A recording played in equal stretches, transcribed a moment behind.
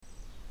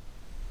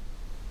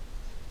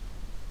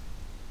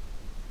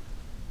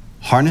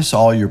Harness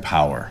all your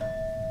power.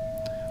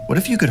 What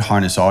if you could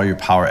harness all your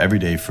power every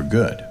day for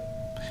good?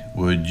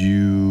 Would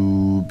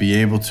you be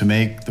able to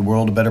make the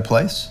world a better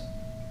place?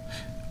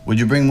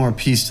 Would you bring more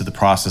peace to the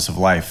process of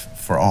life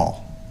for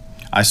all?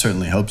 I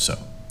certainly hope so.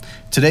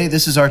 Today,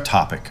 this is our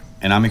topic,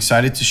 and I'm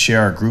excited to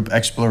share our group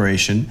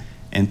exploration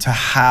into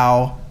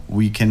how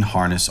we can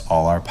harness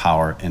all our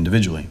power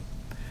individually.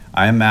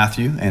 I am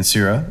Matthew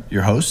Ansira,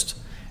 your host,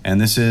 and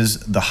this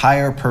is the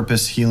Higher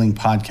Purpose Healing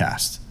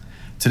Podcast.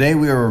 Today,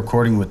 we are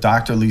recording with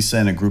Dr. Lisa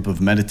and a group of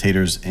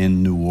meditators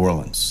in New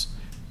Orleans.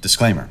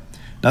 Disclaimer,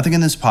 nothing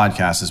in this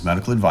podcast is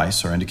medical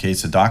advice or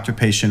indicates a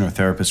doctor-patient or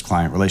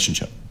therapist-client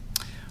relationship.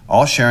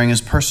 All sharing is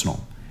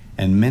personal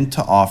and meant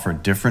to offer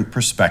different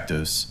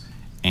perspectives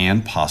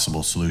and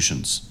possible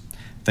solutions.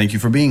 Thank you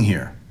for being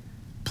here.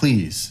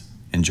 Please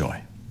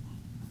enjoy.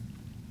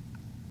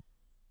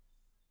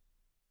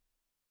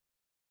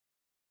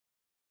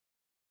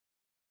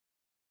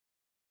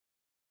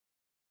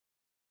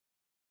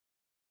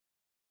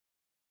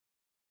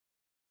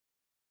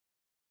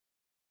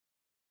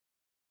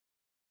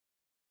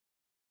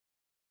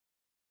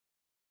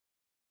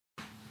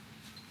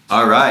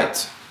 All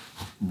right.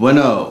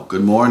 Bueno,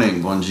 good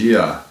morning, bon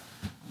dia,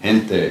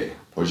 gente,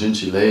 por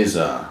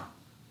gentileza.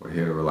 We're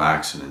here to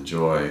relax and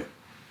enjoy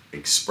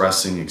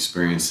expressing,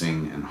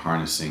 experiencing, and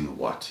harnessing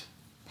what?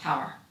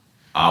 Power.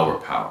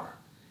 Our power.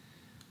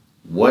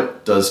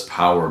 What does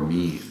power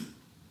mean?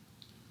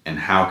 And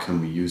how can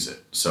we use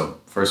it?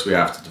 So first we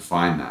have to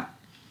define that.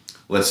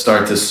 Let's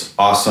start this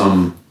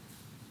awesome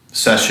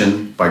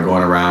session by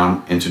going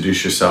around,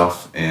 introduce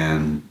yourself,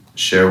 and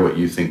share what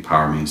you think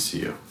power means to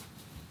you.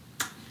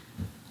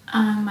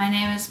 My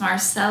name is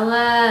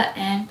Marcella,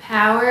 and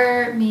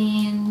power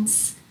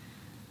means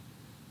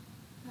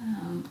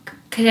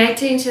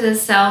connecting to the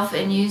self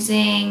and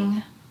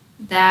using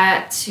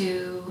that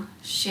to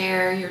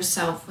share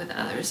yourself with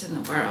others in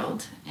the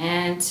world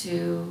and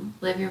to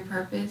live your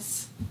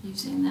purpose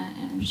using that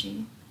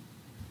energy.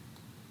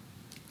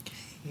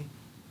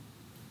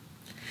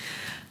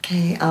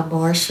 Okay, I'm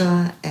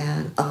Marcia,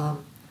 and I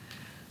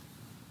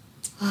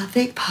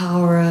think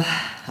power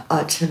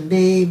to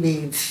me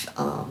means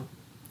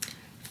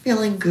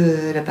feeling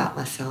good about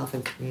myself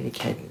and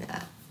communicating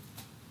that.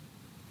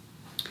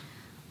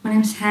 My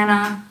name is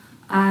Hannah.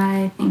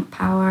 I think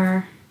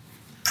power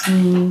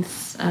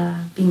means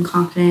being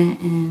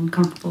confident and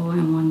comfortable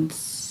in one's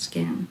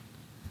skin.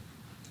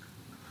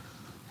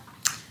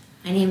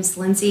 My name's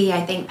Lindsay.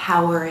 I think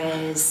power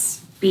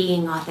is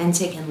being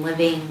authentic and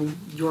living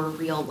your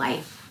real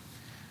life.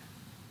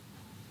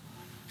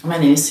 My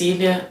name is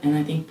Celia, and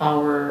I think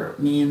power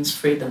means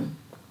freedom.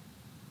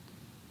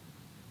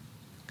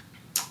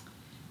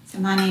 So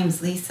my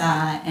name's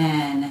Lisa,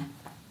 and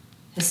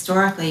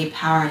historically,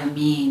 power to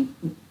me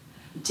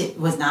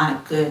was not a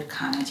good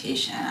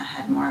connotation. I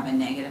had more of a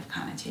negative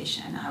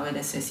connotation. I would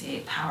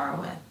associate power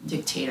with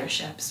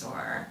dictatorships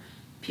or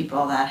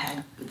people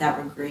that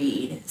were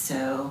greed.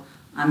 So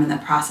I'm in the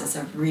process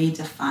of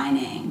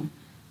redefining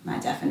my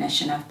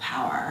definition of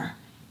power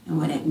and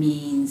what it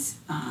means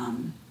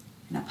in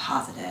a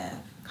positive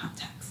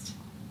context.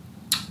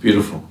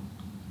 Beautiful.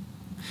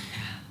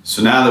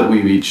 So now that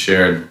we've each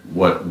shared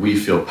what we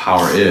feel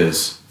power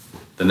is,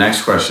 the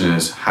next question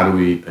is, how do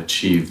we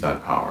achieve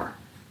that power?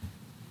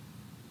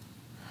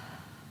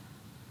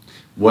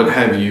 What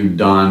have you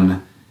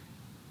done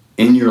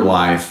in your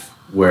life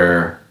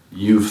where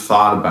you've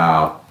thought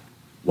about,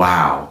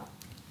 wow,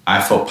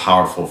 I felt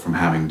powerful from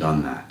having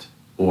done that?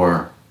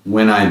 Or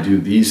when I do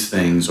these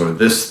things or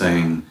this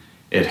thing,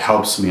 it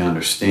helps me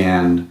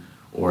understand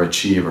or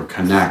achieve or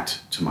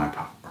connect to my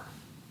power.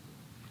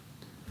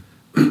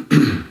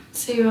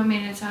 So you want me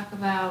to talk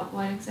about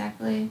what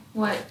exactly?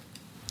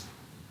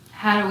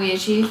 How do we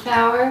achieve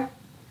power?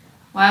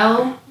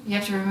 Well, you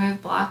have to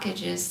remove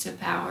blockages to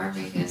power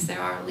because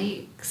there are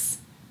leaks.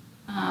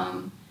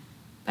 But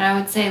I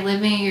would say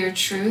living your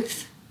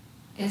truth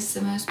is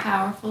the most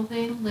powerful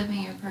thing,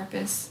 living your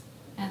purpose,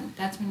 and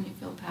that's when you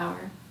feel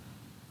power.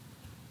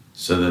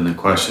 So then the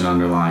question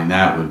underlying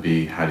that would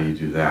be, how do you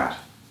do that?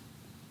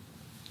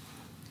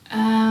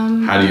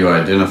 How do you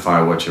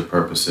identify what your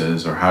purpose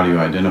is, or how do you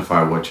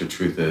identify what your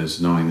truth is,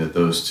 knowing that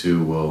those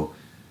two will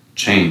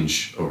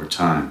change over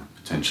time,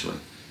 potentially?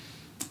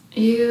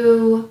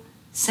 You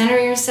center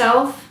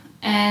yourself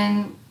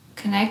and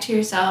connect to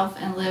yourself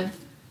and live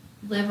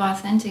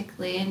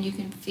authentically, and you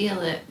can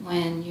feel it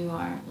when you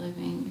are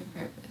living your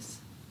purpose.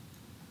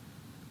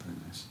 Very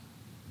nice.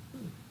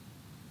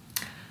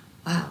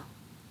 Wow.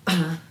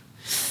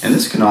 And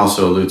this can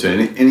also allude to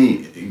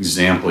any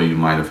example you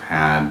might have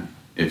had,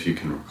 if you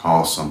can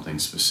recall something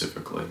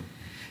specifically.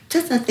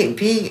 Just, I think,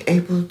 being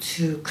able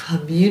to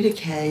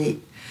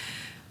communicate,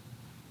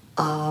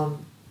 to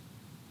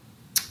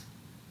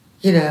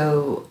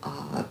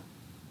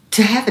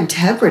have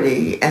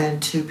integrity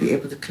and to be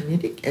able to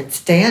communicate and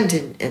stand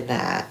in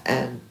that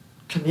and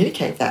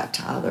communicate that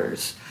to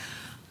others.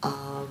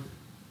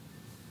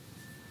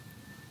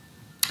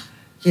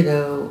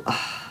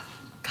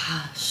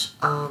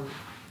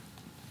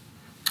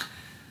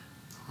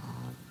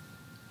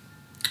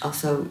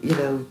 also,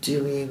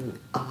 doing,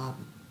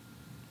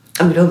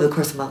 over the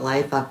course of my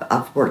life,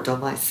 I've worked on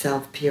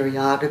myself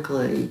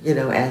periodically,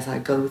 as I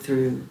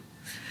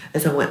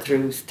went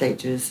through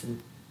stages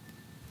and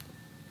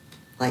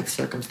life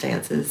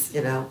circumstances,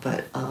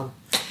 but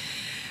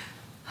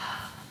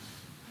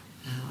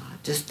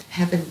just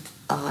having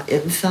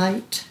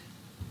insight,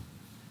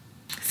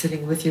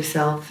 sitting with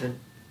yourself and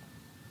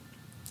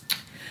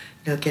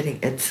getting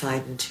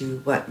insight into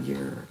what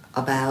you're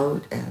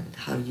about and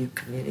how you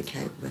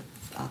communicate with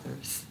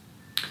others.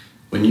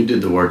 When you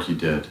did the work you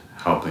did,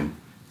 helping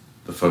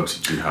the folks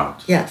that you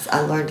helped. Yes,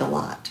 I learned a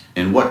lot.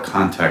 In what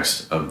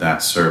context of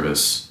that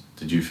service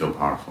did you feel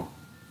powerful?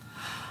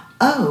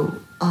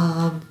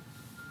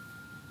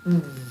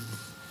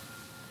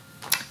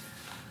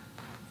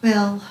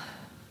 Well,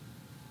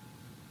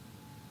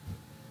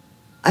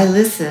 I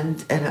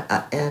listened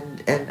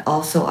and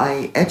also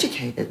I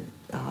educated,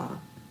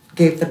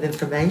 gave them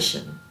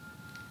information,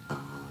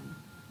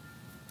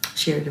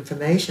 shared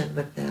information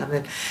with them,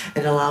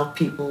 and allowed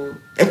people,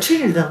 and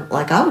treated them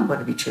like I would want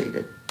to be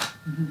treated.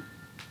 Mm-hmm.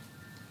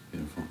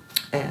 Beautiful.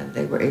 And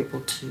they were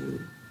able to,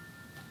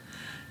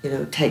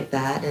 take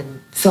that,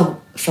 and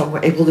some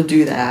were able to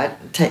do that,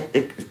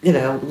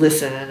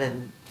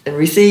 listen and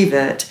receive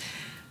it.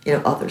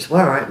 Others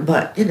weren't,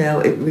 but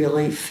it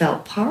really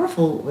felt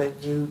powerful when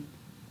you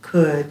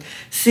could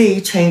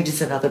see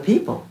changes in other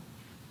people.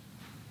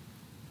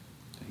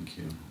 Thank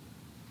you.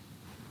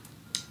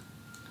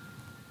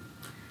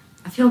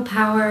 I feel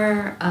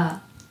power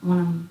when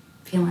I'm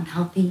feeling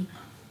healthy,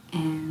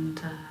 and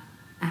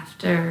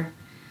after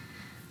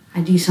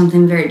I do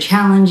something very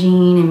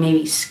challenging and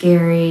maybe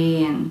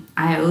scary and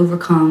I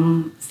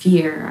overcome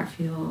fear, I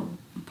feel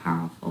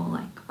powerful,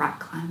 like rock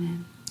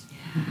climbing.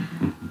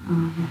 Yeah.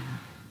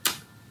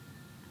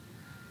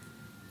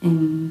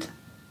 And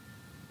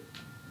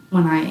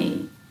when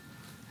I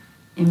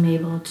am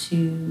able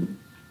to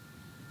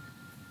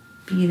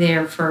be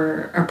there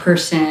for a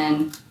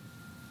person,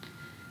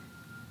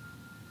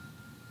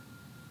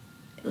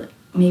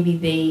 maybe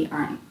they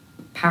aren't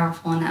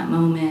powerful in that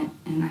moment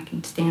and I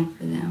can stand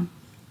for them.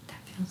 That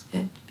feels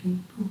good,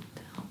 being able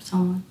to help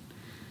someone.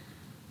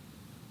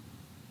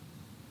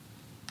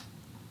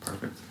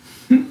 Perfect.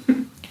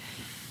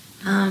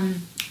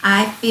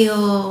 I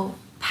feel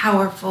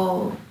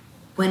powerful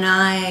when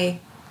I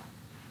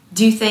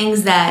do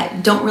things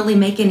that don't really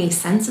make any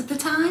sense at the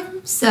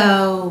time.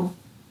 So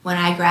when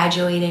I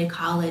graduated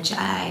college,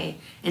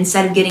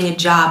 instead of getting a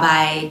job,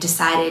 I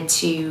decided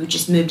to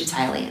just move to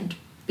Thailand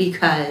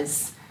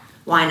because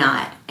why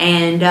not?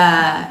 And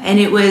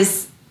it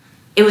was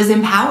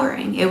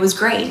empowering. It was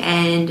great.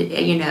 And,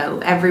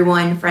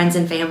 everyone, friends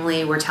and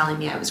family were telling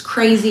me I was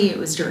crazy. It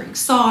was during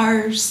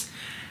SARS.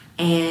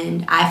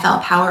 And I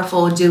felt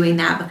powerful doing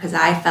that because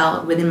I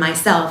felt within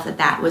myself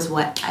that was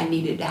what I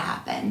needed to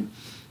happen.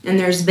 And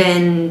there's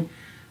been,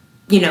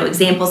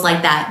 examples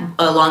like that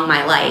along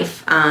my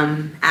life.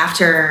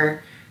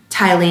 After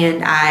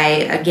Thailand,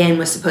 I, again,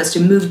 was supposed to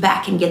move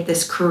back and get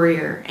this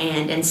career.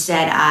 And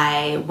instead,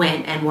 I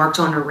went and worked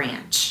on a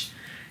ranch.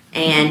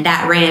 And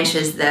that ranch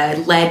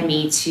led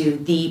me to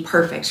the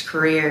perfect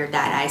career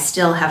that I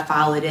still have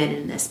followed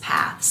in this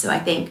path. So I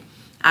think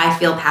I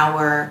feel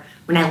power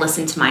when I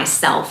listen to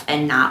myself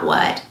and not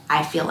what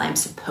I feel I'm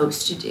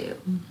supposed to do.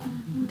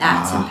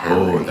 That's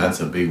empowering. Oh, that's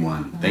a big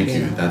one. Thank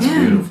you. That's Yeah.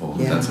 beautiful.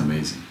 Yeah. That's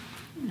amazing.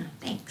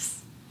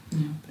 Thanks.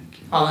 Thank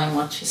you. Following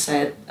what she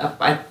said,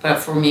 but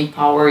for me,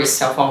 power is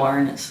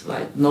self-awareness.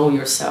 Like, know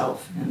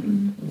yourself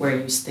and where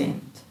you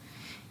stand.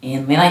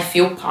 And when I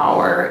feel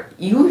power,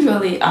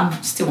 usually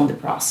I'm still on the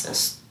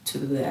process to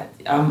do that.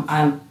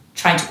 I'm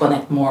trying to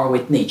connect more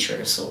with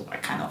nature, so I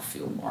kind of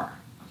feel more,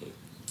 okay,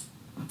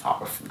 I'm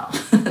powerful now.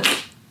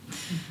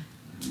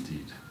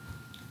 Indeed.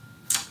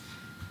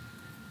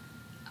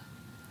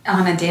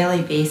 On a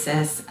daily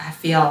basis, I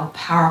feel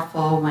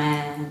powerful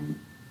when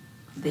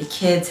the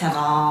kids have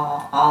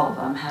all of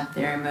them have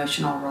their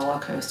emotional roller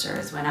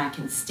coasters, when I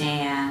can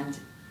stand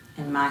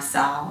in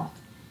myself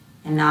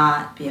and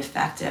not be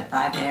affected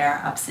by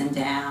their ups and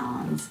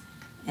downs,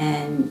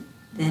 and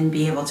then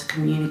be able to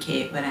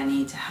communicate what I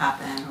need to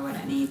happen or what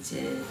I need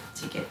to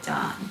get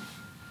done.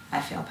 I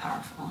feel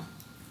powerful.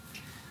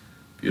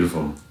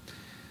 Beautiful.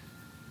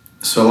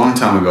 So a long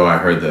time ago, I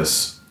heard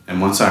this, and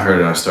once I heard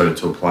it, I started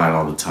to apply it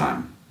all the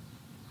time.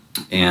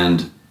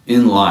 And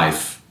in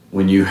life,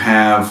 when you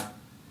have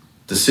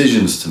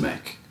decisions to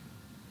make,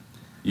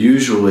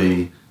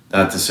 usually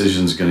that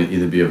decision is going to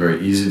either be a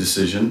very easy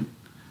decision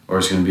or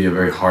it's going to be a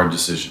very hard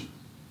decision.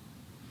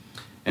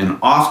 And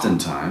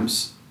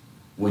oftentimes,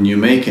 when you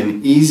make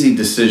an easy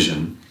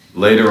decision,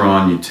 later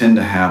on you tend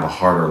to have a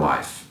harder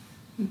life.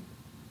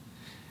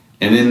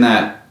 And in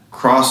that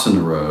cross in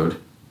the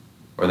road,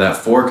 or that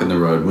fork in the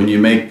road, when you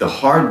make the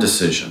hard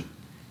decision,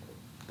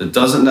 that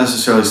doesn't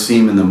necessarily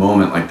seem in the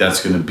moment like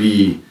that's going to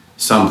be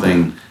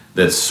something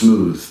that's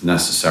smooth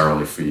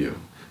necessarily for you.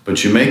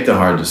 But you make the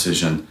hard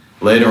decision,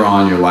 later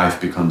on your life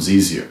becomes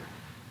easier.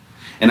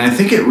 And I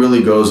think it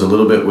really goes a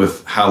little bit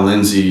with how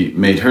Lindsay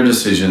made her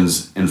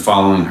decisions in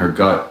following her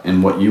gut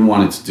and what you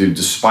wanted to do,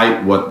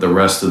 despite what the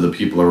rest of the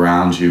people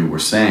around you were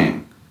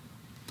saying.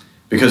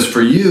 Because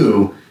for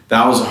you,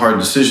 that was a hard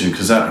decision,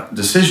 because that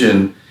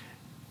decision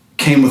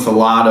came with a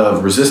lot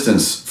of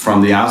resistance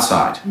from the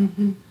outside.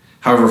 Mm-hmm.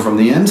 However, from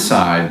the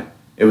inside,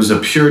 it was a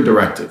pure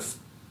directive.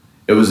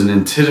 It was an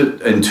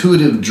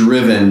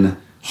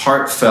intuitive-driven,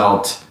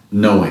 heartfelt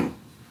knowing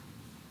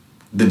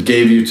that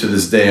gave you to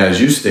this day,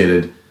 as you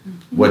stated,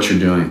 what you're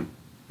doing,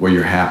 where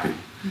you're happy.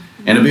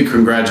 And a big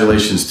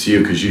congratulations to you,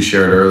 because you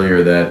shared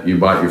earlier that you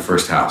bought your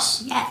first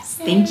house. Yes,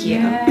 thank you.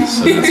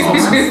 So that's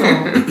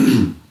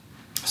awesome.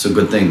 So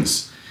good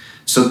things.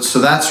 So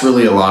that's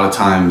really a lot of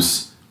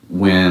times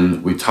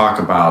when we talk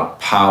about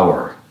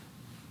power.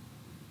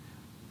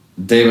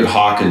 David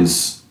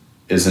Hawkins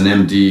is an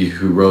MD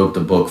who wrote the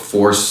book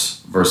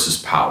Force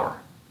versus Power.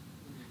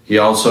 He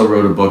also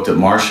wrote a book that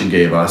Marcia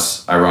gave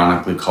us,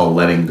 ironically called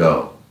Letting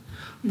Go.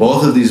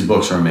 Both of these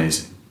books are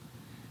amazing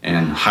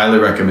and highly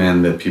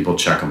recommend that people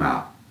check them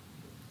out.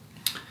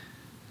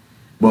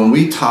 When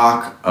we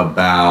talk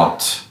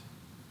about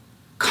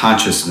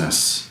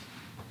consciousness,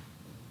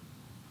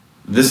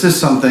 this is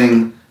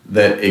something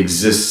that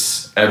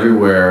exists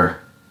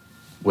everywhere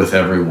with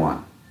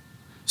everyone.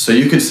 So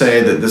you could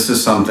say that this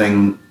is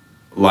something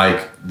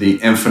like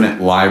the infinite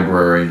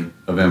library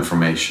of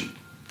information.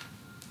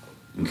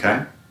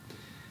 Okay?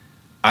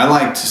 I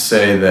like to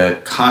say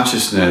that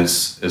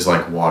consciousness is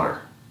like water.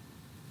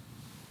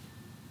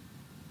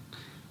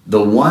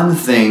 The one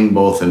thing,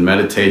 both in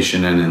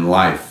meditation and in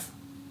life,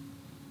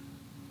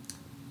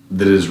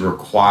 that is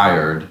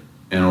required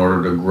in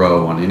order to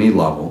grow on any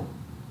level,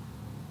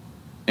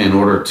 in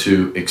order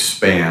to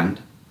expand,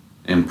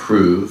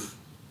 improve,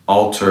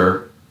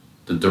 alter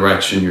the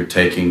direction you're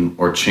taking,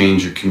 or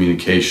change your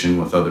communication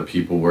with other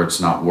people where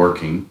it's not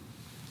working,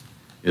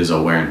 is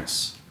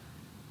awareness.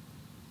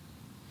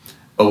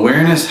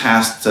 Awareness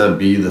has to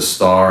be the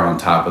star on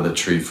top of the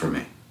tree for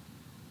me.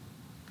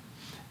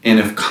 And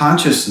if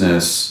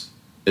consciousness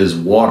is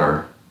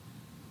water,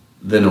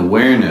 then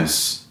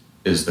awareness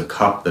is the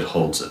cup that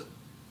holds it.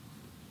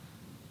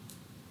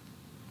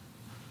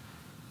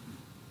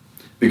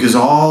 Because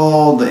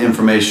all the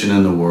information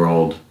in the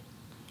world,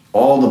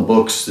 all the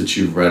books that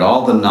you've read,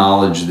 all the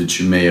knowledge that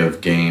you may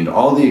have gained,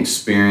 all the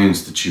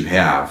experience that you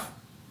have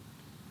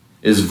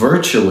is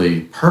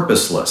virtually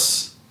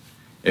purposeless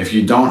if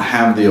you don't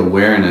have the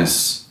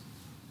awareness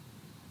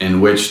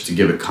in which to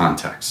give it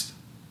context.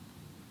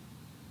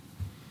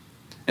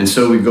 And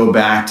so we go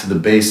back to the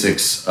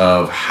basics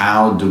of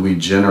how do we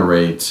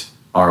generate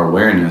our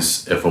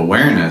awareness if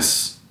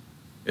awareness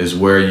is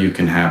where you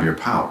can have your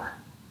power.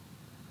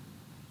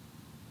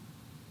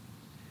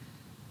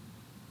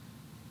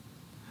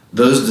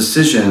 Those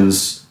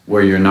decisions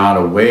where you're not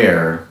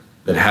aware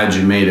that had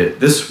you made it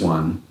this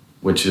one,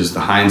 which is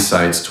the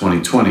hindsight's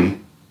 2020,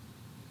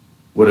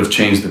 would have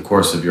changed the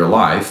course of your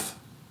life.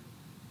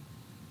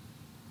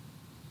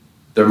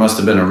 There must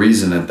have been a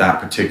reason at that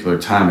particular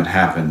time it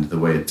happened the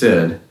way it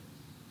did,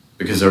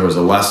 because there was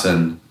a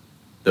lesson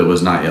that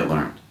was not yet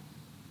learned.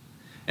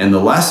 And the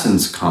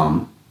lessons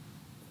come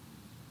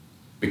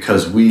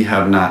because we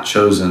have not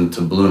chosen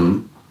to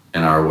bloom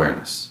in our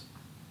awareness.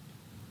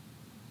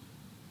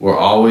 We're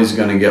always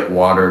going to get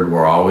watered,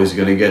 we're always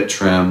going to get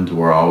trimmed,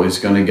 we're always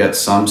going to get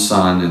some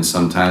sun, and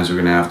sometimes we're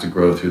going to have to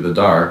grow through the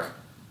dark,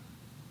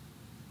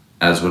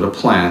 as would a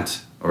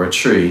plant or a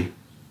tree.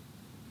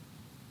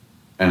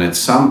 And at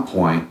some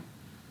point,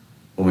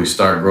 when we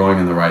start growing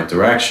in the right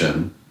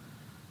direction,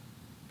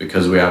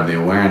 because we have the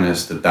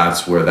awareness that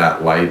that's where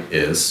that light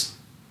is.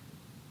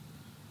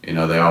 You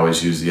know, they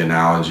always use the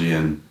analogy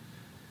in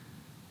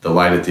the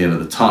light at the end of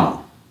the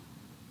tunnel.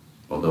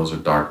 Well, those are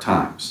dark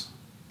times.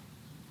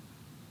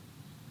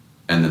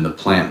 And then the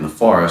plant in the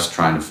forest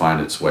trying to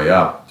find its way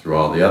up through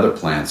all the other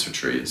plants or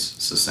trees.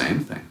 It's the same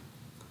thing.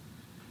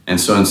 And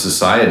so in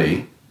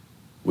society,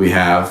 we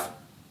have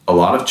a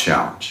lot of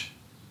challenge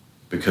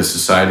because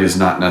society is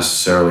not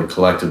necessarily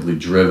collectively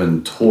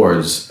driven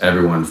towards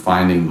everyone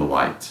finding the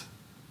light.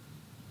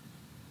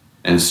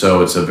 And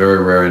so it's a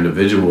very rare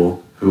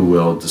individual who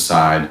will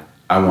decide,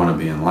 I want to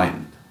be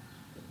enlightened.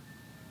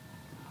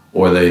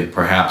 Or they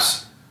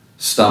perhaps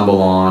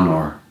stumble on,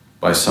 or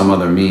by some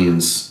other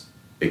means,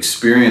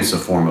 experience a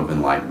form of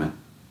enlightenment,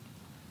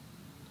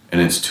 and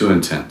it's too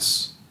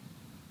intense.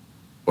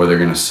 Or they're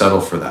going to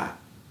settle for that.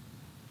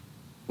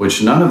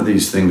 Which none of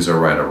these things are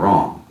right or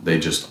wrong, they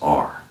just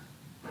are.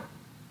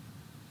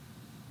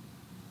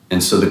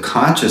 And so the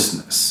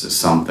consciousness is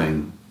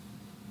something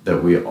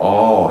that we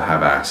all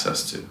have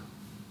access to.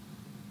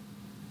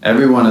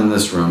 Everyone in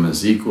this room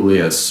is equally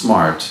as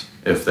smart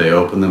if they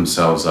open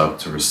themselves up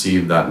to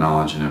receive that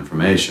knowledge and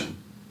information.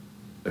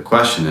 The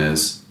question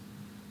is,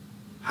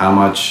 how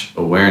much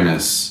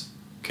awareness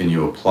can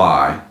you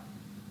apply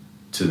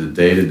to the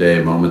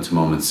day-to-day,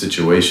 moment-to-moment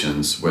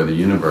situations where the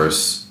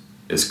universe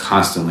is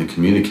constantly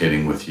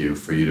communicating with you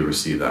for you to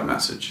receive that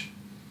message?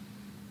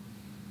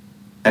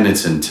 And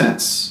it's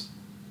intense.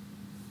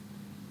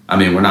 I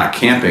mean, we're not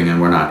camping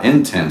and we're not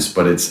intense,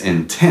 but it's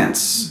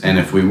intense. And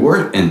if we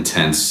were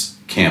intense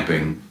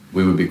camping,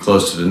 we would be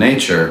close to the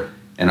nature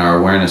and our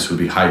awareness would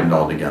be heightened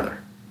altogether.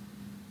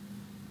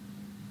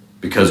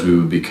 Because we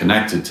would be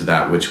connected to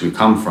that which we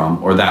come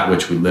from or that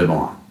which we live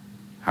on,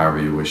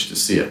 however you wish to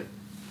see it.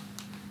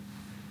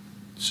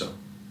 So,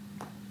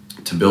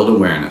 to build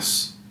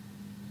awareness,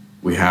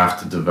 we have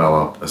to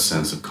develop a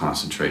sense of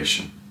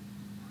concentration.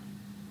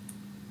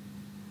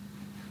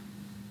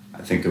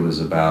 I think it was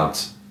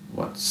about,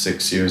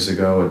 6 years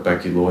ago at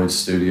Becky Lloyd's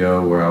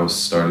studio where I was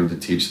starting to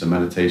teach the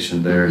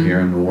meditation there here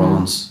in New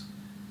Orleans.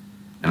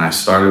 And I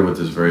started with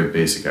this very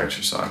basic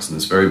exercise. And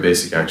this very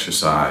basic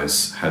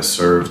exercise has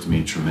served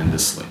me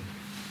tremendously.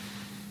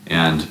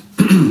 And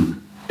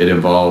it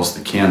involves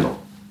the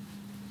candle.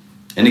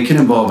 And it can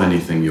involve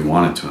anything you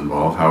want it to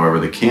involve. However,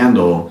 the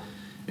candle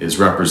is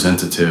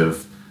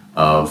representative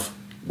of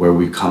where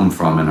we come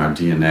from in our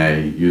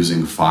DNA,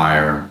 using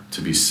fire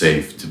to be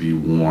safe, to be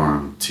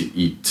warm, to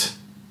eat,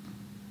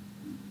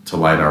 to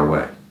light our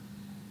way.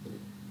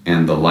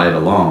 And the light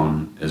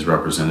alone is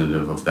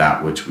representative of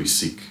that which we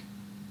seek,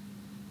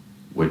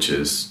 which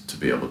is to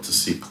be able to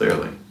see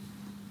clearly.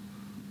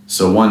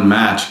 So one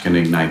match can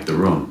ignite the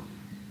room,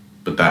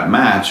 but that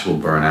match will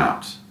burn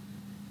out.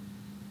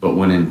 But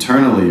when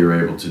internally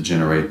you're able to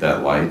generate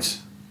that light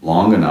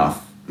long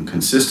enough and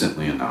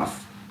consistently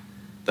enough,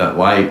 that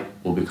light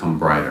will become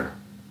brighter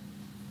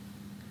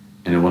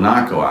and it will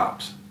not go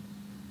out.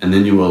 And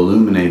then you will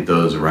illuminate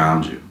those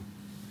around you.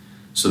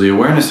 So the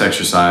awareness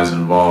exercise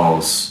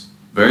involves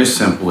very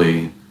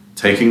simply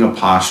taking a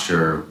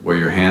posture where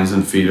your hands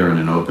and feet are in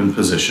an open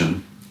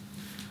position,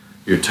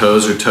 your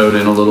toes are toed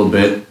in a little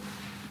bit,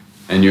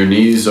 and your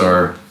knees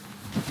are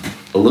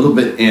a little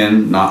bit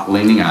in, not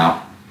leaning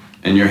out,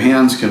 and your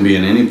hands can be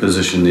in any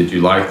position that you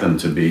like them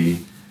to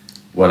be.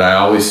 What I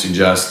always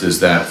suggest is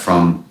that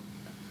from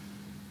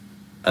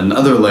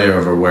another layer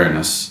of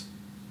awareness,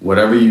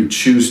 whatever you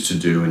choose to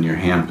do in your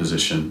hand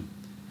position,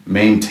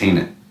 maintain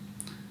it.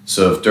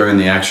 So if during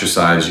the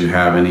exercise you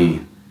have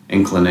any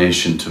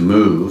inclination to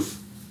move,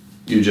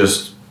 you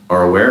just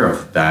are aware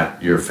of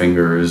that, your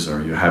fingers,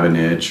 or you have an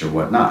itch or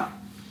whatnot.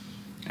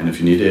 And if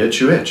you need to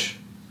itch, you itch.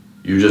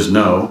 You just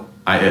know,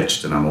 I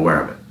itched and I'm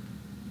aware of it.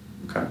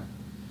 Okay?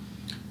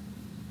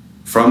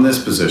 From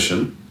this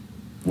position,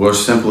 we're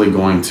simply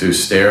going to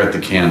stare at the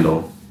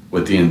candle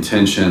with the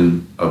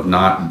intention of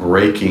not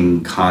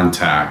breaking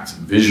contact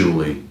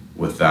visually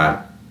with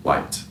that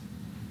light.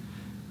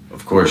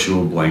 Of course, you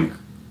will blink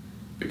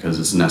because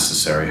it's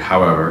necessary.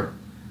 However,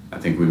 I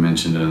think we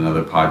mentioned in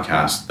another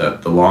podcast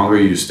that the longer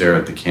you stare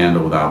at the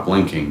candle without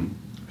blinking,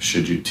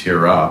 should you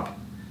tear up,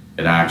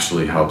 it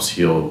actually helps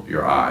heal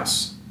your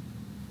eyes.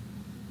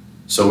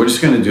 So we're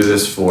just going to do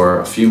this for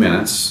a few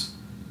minutes.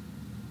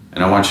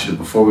 And I want you to,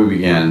 before we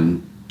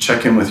begin,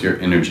 check in with your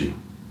energy.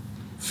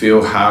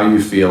 Feel how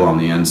you feel on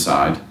the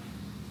inside.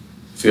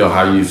 Feel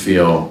how you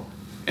feel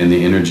in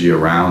the energy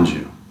around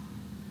you.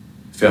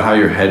 Feel how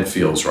your head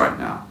feels right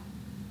now.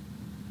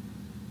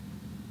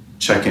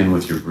 Check in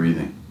with your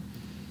breathing.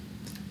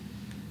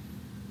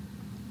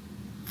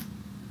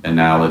 And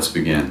now let's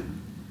begin.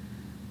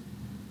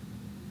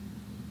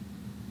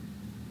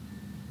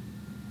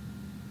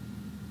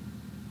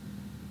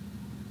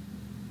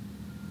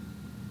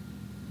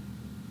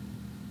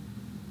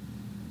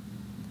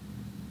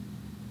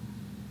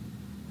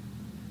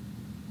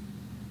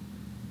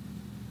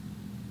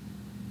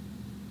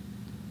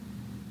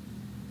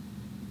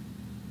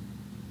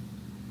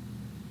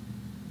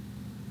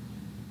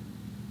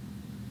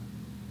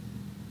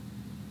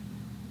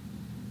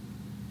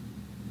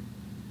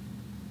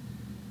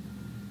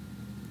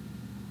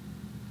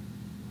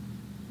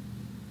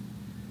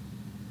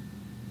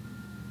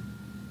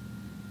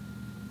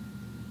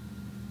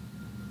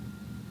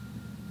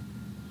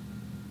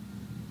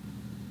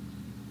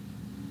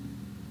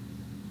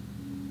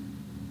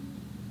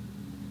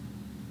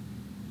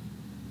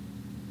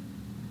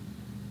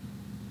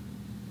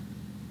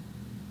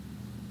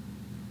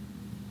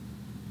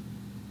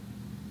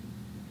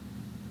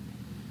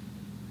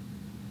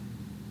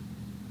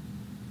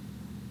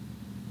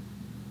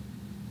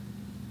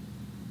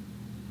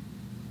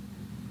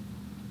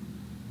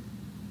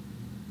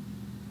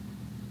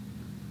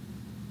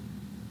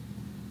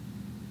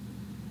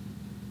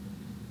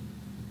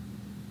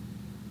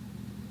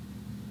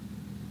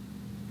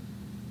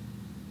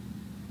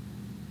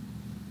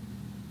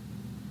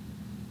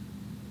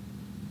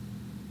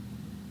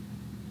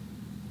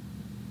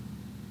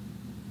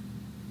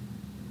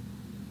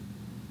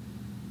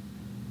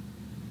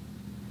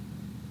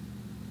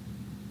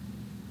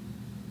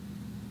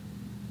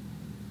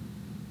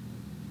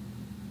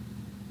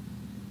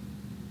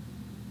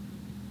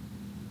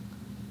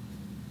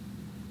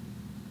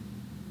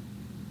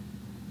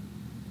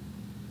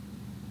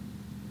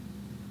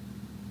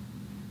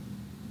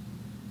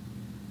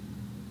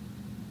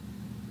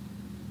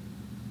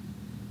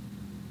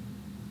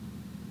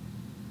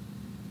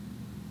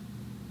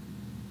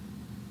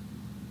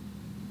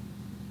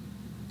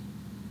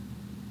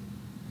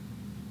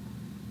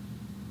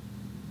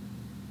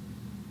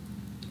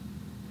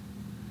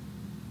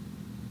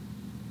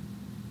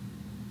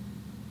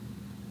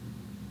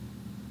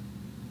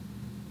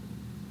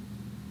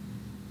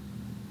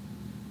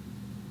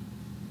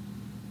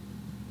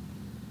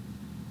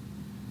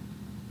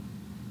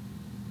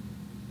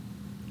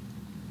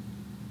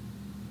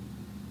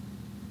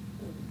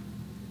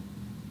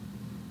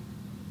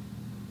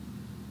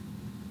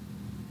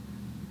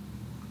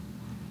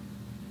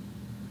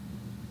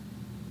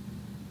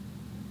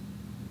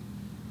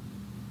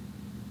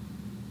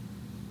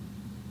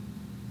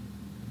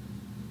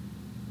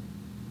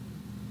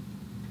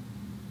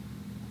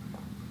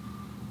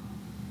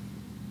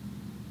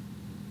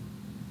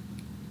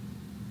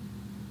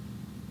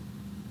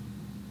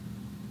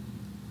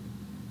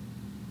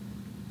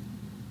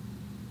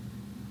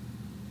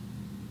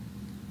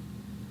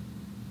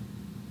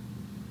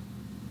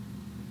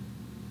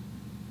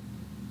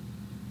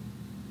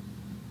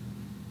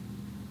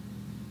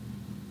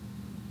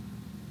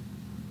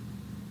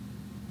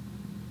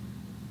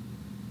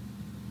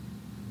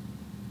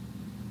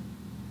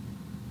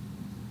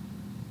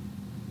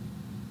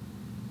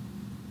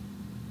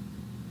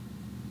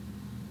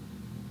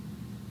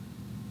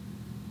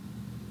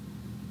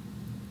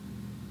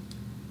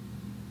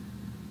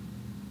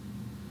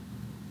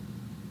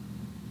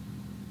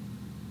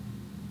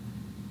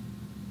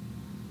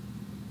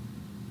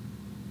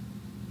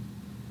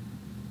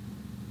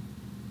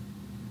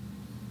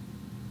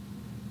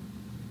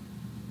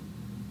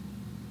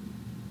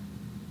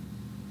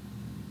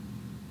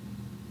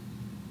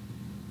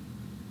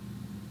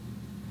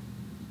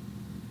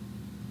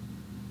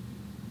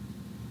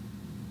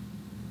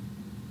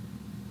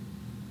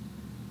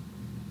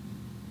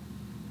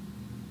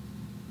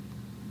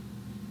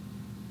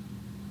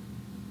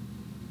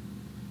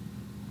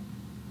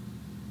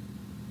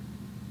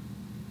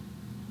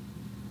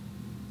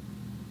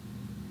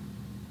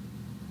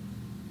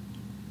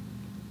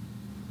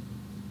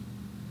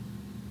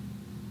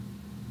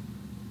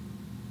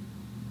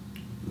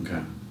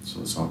 So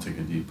let's all take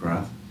a deep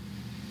breath.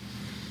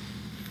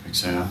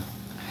 Exhale.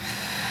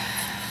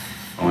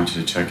 I want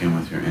you to check in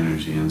with your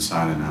energy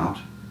inside and out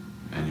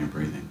and your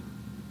breathing.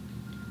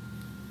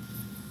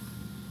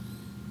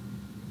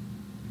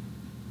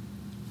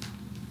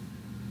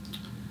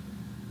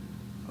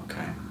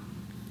 Okay.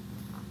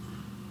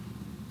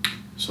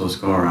 So let's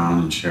go around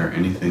and share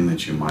anything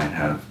that you might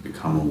have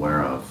become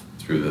aware of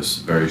through this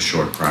very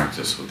short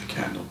practice with the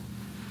candle.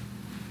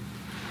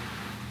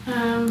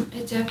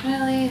 It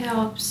definitely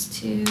helps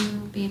to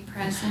be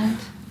present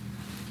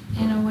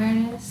in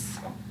awareness,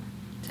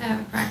 to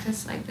have a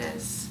practice like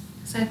this.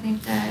 Because I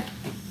think that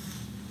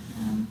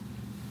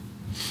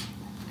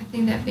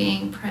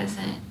being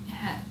present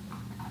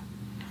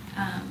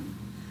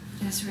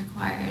is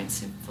required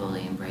to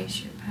fully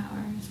embrace your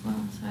power as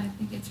well. So I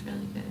think it's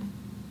really good.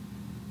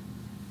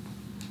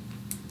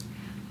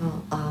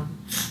 Well,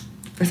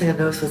 first thing I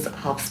noticed was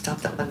how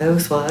stuffed up my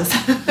nose was.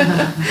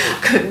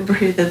 Couldn't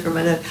breathe in through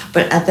my nose.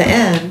 But at the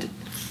end,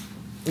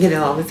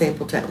 I was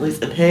able to at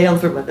least inhale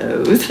through my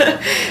nose.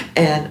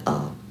 And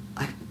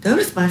I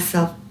noticed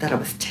myself that I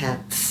was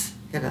tense,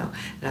 and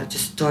I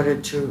just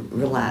started to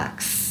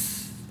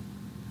relax.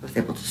 I was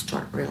able to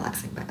start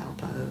relaxing my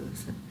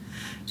elbows and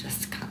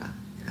just kind of,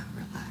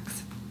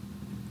 relax.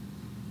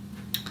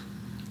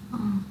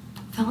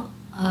 Felt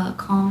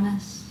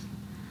calmness.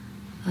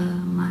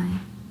 My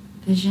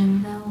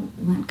vision though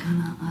went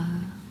kind of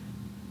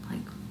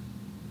like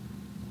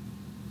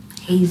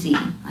hazy,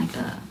 like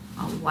a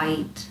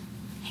white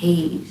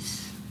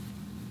haze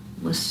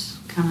was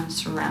kind of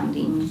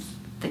surrounding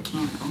the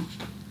candle.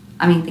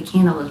 I mean, the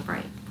candle was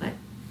bright, but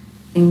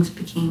things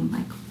became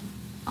like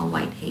a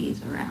white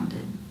haze around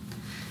it.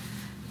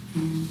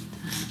 And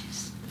I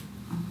just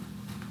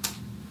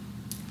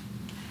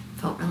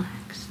felt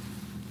relaxed.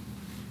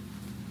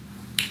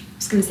 I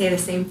was going to say the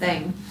same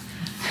thing.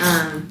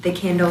 The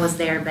candle was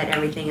there, but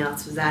everything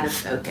else was out of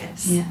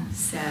focus. Yeah.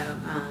 So,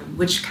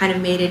 which kind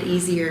of made it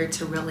easier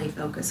to really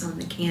focus on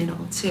the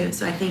candle too.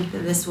 So I think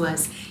that this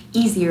was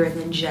easier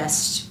than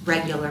just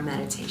regular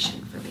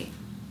meditation for me.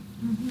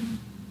 Mm-hmm.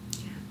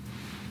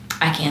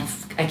 I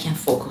can't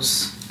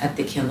focus at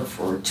the candle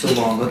for too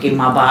long. Okay,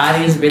 my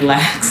body is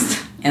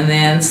relaxed, and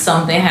then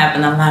something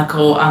happened. I'm like,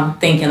 I'm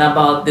thinking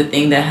about the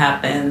thing that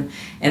happened,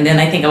 and then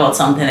I think about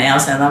something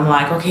else, and I'm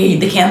like, okay,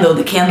 the candle.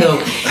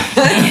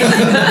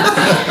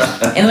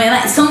 And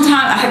when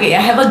sometimes I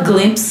have a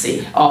glimpse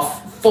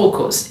of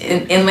focus,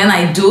 and when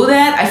I do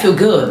that, I feel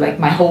good. Like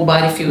my whole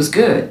body feels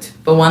good.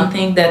 But one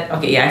thing that,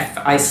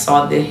 I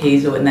saw the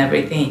hazel and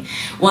everything.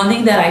 One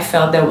thing that I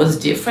felt that was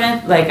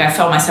different, like I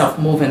felt myself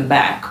moving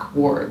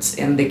backwards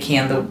and the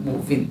candle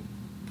moving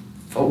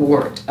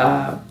forward.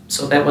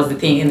 So that was the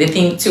thing. And the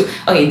thing too,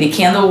 the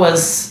candle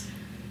was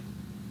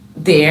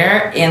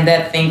there, and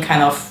that thing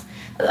kind of,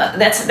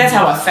 that's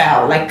how I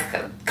felt, like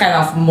kind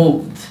of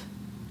moved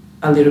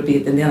a little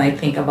bit. And then I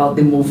think about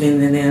the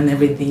moving, and then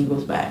everything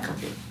goes back.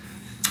 Okay.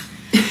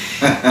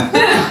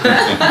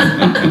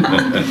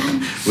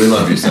 We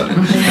love you, Sonny. I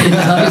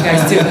love you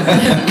guys too.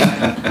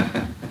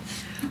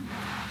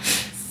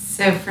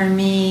 So for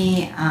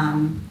me,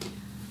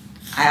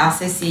 I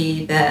also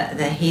see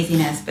the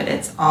haziness, but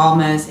it's a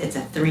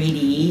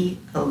 3D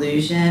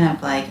illusion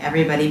of like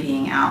everybody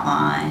being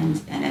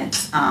outlined, and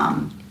it's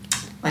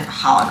like a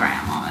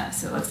hologram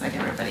almost. It looks like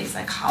everybody's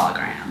like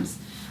holograms,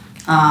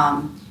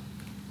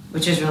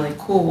 which is really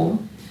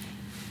cool.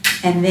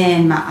 And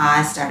then my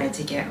eyes started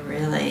to get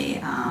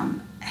really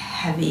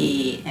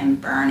heavy and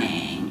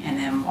burning and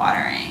then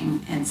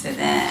watering. And so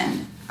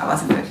then I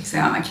wasn't focusing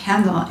on the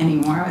candle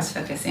anymore. I was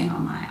focusing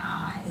on my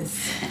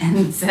eyes.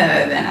 And so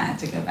then I had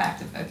to go back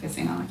to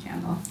focusing on the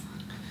candle.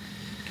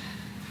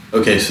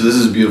 Okay, so this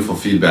is beautiful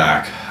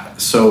feedback.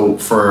 So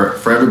for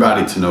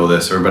everybody to know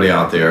this, everybody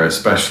out there,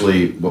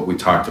 especially what we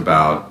talked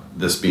about,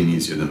 this being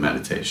easier than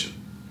meditation.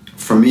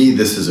 For me,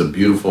 this is a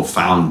beautiful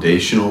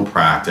foundational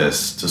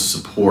practice to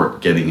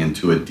support getting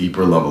into a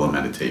deeper level of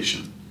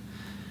meditation.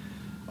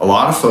 A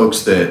lot of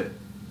folks that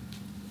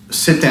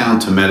sit down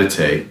to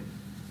meditate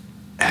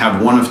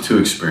have one of two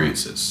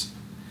experiences.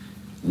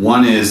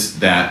 One is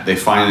that they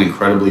find it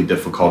incredibly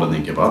difficult and they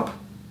give up,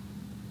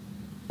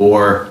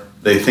 or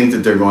they think that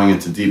they're going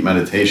into deep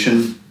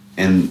meditation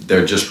and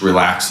they're just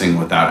relaxing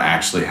without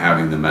actually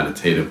having the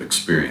meditative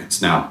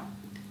experience. Now,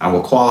 I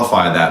will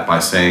qualify that by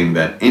saying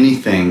that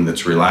anything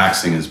that's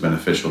relaxing is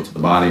beneficial to the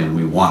body, and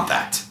we want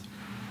that,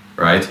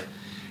 right?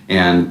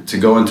 And to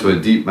go into a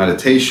deep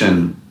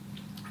meditation,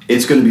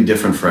 it's going to be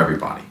different for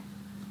everybody.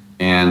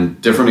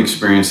 And different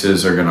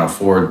experiences are going to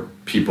afford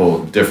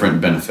people different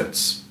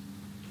benefits.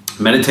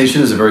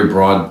 Meditation is a very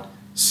broad,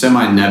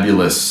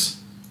 semi-nebulous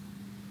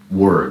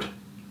word.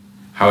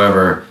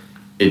 However,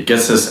 it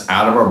gets us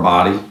out of our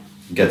body,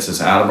 gets us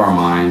out of our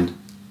mind.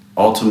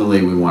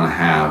 Ultimately, we want to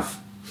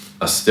have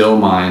a still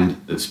mind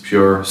that's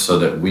pure so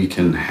that we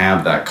can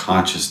have that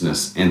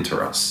consciousness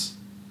enter us.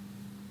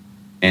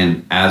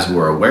 And as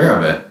we're aware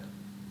of it,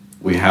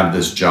 we have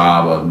this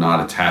job of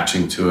not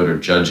attaching to it or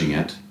judging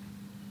it,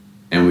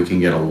 and we can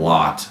get a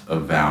lot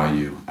of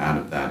value out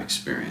of that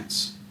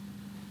experience.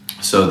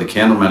 So the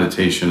candle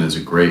meditation is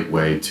a great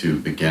way to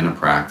begin a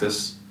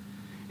practice,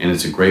 and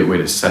it's a great way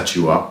to set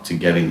you up to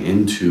getting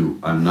into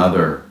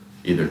another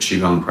either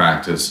Qigong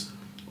practice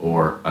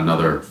or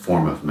another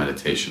form of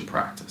meditation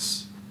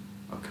practice.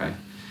 Okay?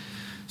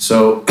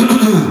 So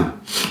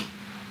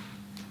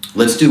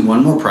let's do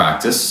one more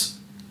practice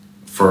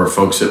for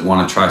folks that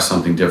want to try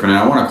something different.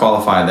 And I want to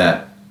qualify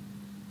that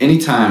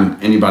anytime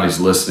anybody's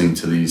listening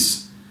to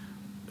these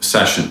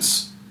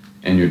sessions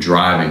and you're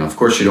driving, of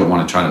course you don't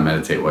want to try to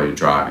meditate while you're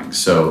driving.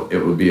 So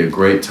it would be a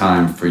great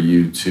time for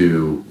you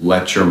to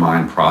let your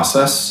mind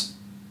process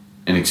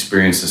and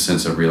experience a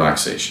sense of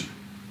relaxation.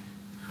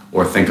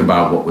 Or think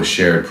about what was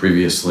shared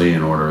previously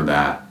in order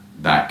that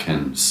that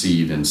can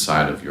seed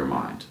inside of your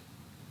mind.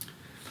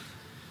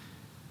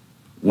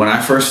 When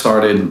I first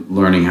started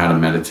learning how to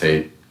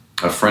meditate,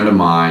 a friend of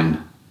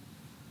mine,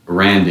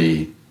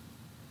 Randy,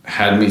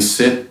 had me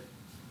sit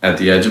at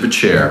the edge of a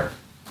chair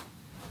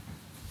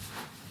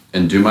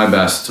and do my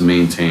best to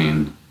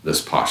maintain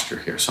this posture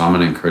here. So I'm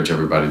going to encourage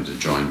everybody to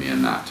join me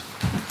in that.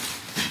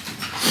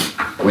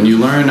 When you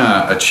learn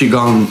a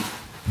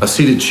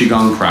seated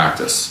Qigong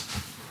practice,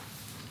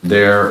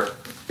 there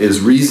is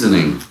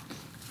reasoning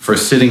for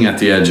sitting at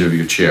the edge of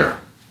your chair.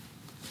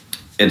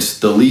 It's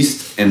the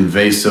least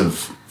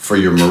invasive for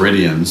your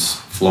meridians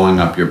flowing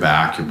up your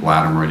back, your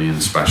bladder meridian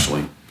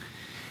especially.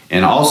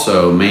 And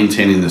also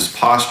maintaining this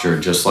posture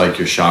just like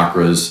your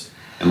chakras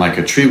and like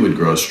a tree would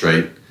grow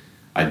straight,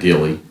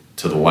 ideally,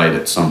 to the light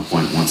at some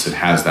point once it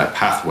has that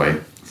pathway,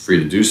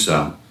 free to do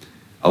so,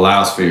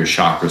 allows for your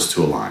chakras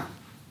to align.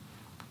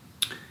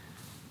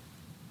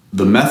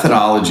 The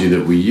methodology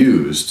that we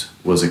used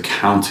was a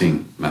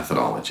counting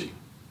methodology,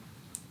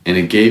 and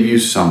it gave you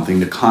something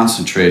to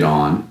concentrate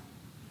on.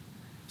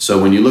 So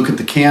when you look at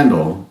the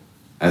candle,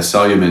 as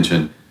Celia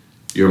mentioned,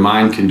 your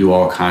mind can do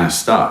all kind of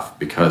stuff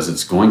because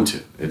it's going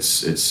to.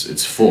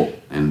 It's full,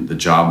 and the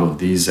job of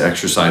these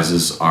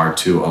exercises are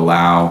to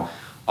allow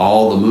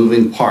all the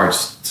moving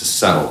parts to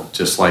settle,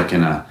 just like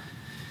in a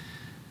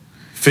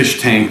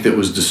fish tank that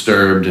was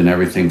disturbed and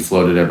everything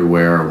floated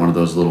everywhere, or one of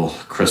those little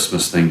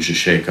Christmas things you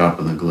shake up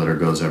and the glitter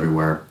goes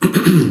everywhere.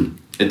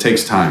 It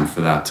takes time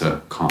for that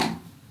to calm.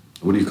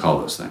 What do you call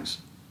those things?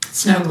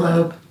 Snow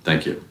globe.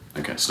 Thank you.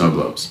 Okay, snow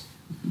globes.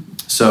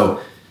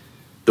 So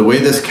the way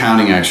this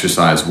counting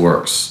exercise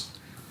works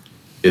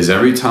is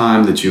every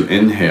time that you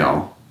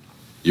inhale,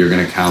 you're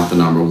going to count the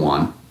number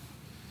 1.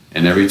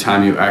 And every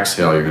time you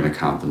exhale, you're going to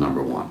count the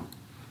number 1.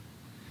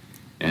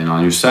 And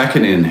on your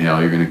second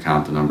inhale, you're going to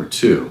count the number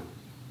 2.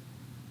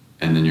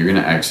 And then you're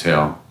going to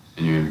exhale,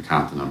 and you're going to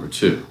count the number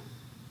 2.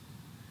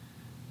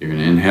 You're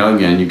going to inhale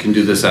again. You can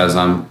do this as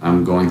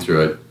I'm going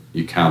through it.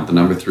 You count the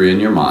number 3 in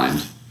your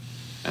mind.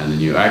 And then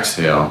you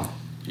exhale,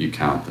 you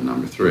count the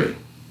number 3.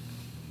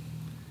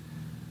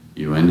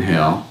 You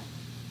inhale,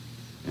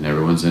 and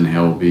everyone's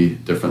inhale will be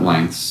different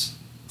lengths.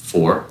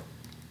 4.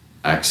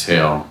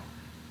 Exhale,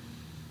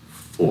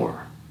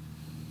 4.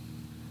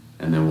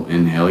 And then we'll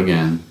inhale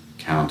again,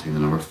 counting the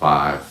number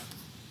 5.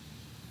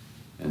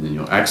 And then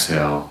you'll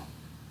exhale,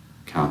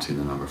 counting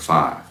the number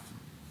 5.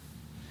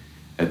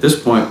 At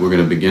this point, we're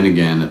going to begin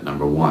again at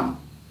number 1.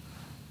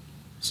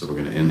 So we're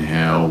going to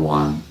inhale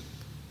 1,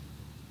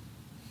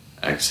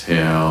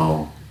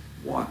 exhale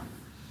 1.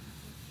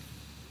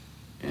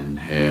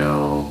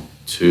 Inhale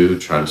 2,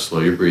 try to slow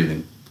your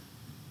breathing.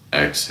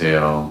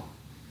 Exhale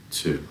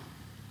 2.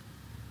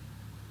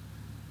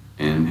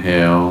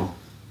 Inhale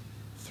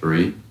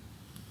 3.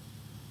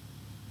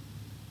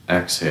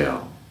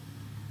 Exhale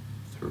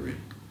 3.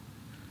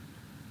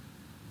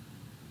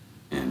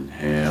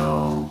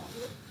 Inhale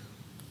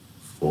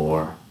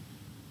 4.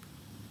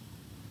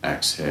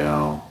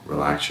 Exhale,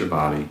 relax your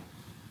body.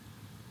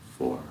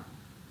 4.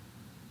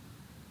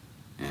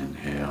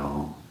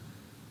 Inhale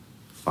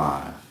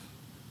 5.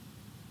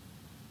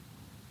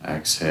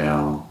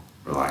 Exhale,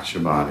 relax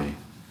your body.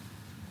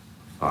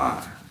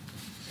 5.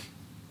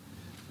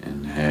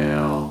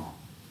 Inhale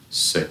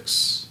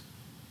 6.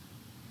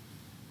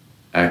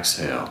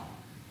 Exhale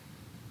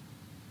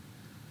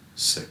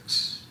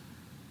 6.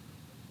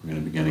 We're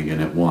going to begin again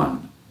at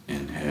 1.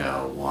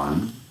 Inhale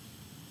 1.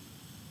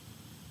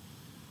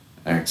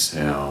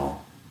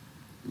 Exhale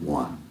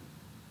 1.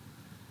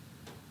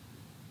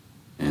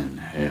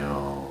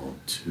 Inhale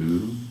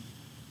 2.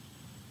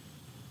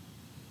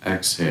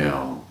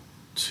 Exhale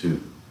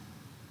 2.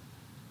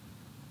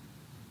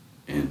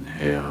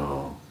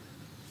 Inhale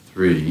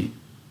 3.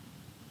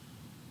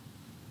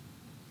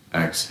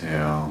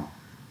 Exhale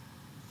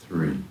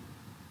 3.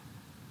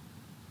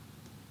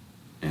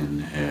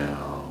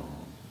 Inhale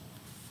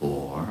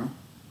 4.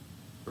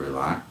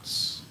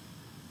 Relax.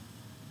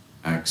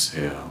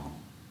 Exhale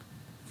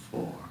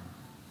 4.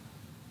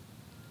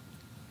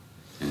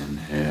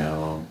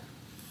 Inhale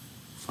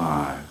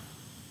 5.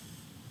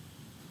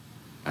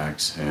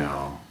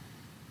 Exhale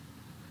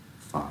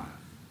 5.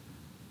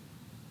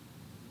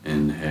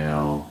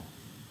 Inhale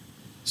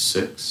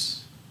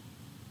 6.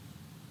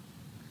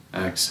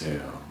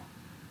 Exhale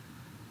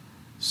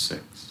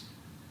 6.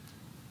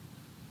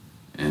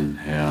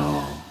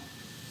 Inhale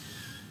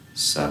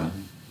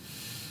 7.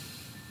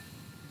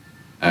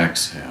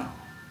 Exhale.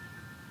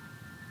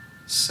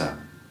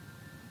 7.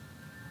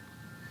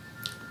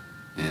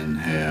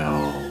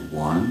 Inhale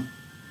 1.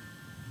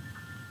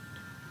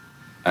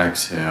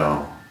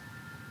 Exhale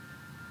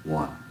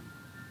 1.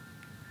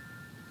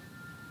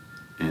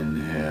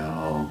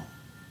 Inhale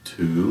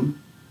 2.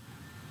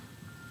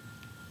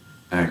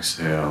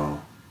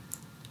 Exhale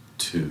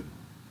 2.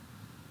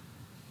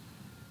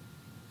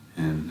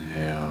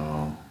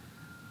 Inhale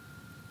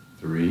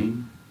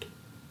 3.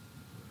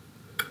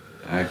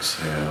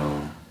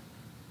 Exhale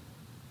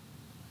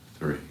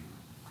 3.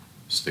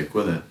 Stick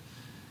with it.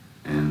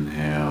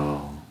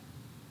 Inhale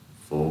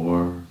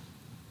 4.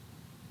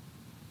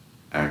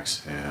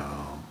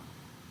 Exhale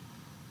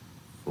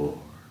 4.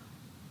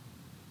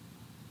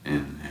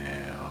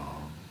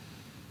 Inhale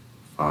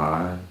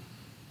 5.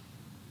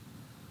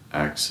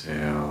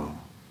 Exhale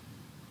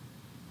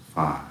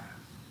 5.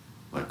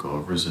 Let go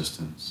of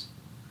resistance.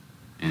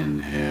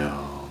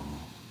 Inhale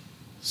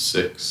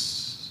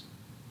 6.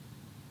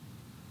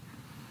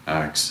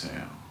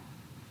 Exhale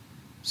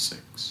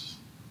 6.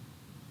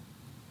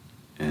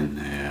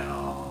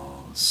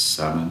 Inhale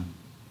 7.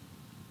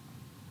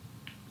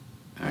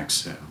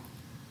 Exhale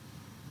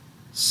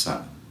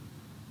 7.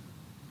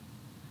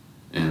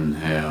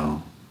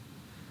 Inhale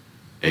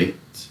 8.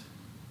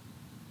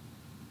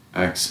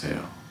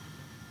 Exhale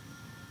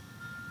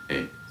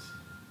 8.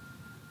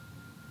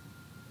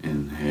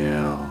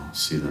 Inhale,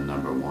 see the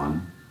number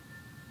 1.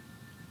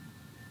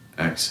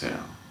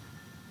 Exhale,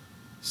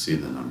 see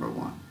the number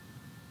 1.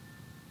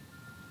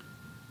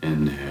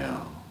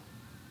 Inhale,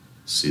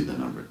 see the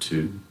number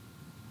 2.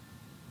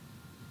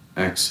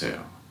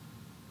 Exhale,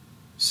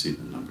 see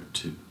the number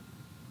 2.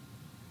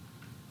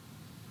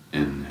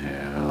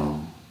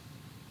 Inhale,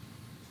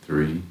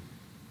 3.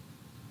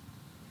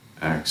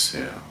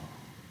 Exhale,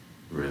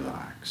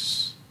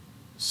 relax,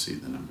 see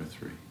the number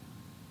 3.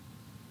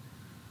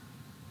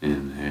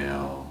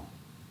 Inhale,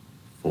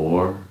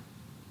 4.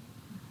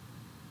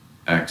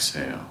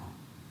 Exhale,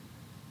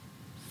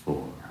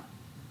 4.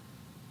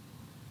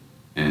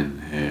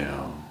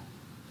 Inhale,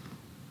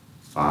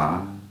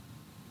 5.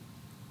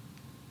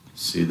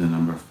 See the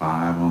number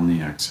 5 on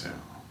the exhale.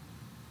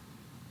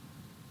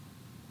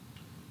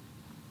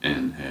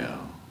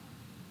 Inhale,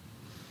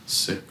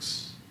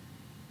 6.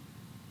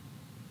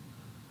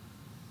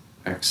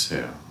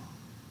 Exhale,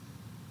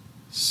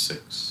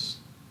 6.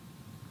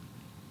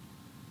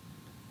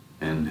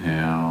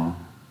 Inhale,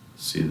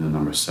 see the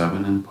number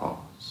 7 and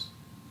pause.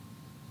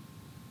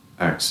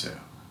 Exhale,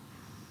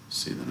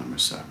 see the number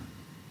 7.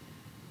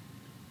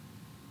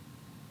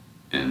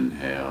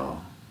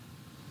 Inhale,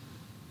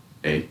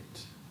 8.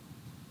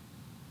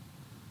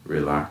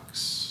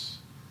 Relax,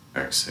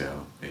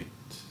 exhale, 8.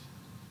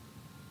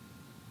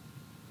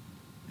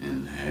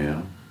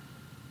 Inhale,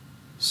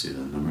 see the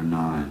number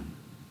 9.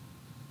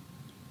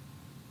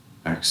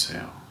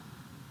 Exhale,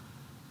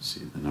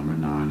 see the number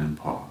 9 and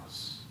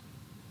pause.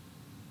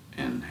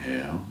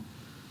 Inhale,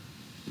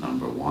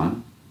 number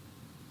 1.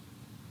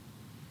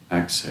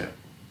 Exhale,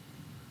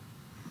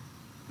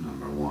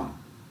 number 1.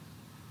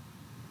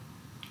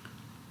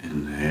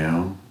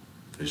 Inhale,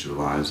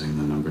 visualizing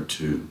the number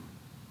 2.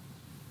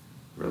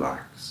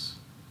 Relax.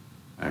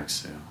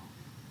 Exhale,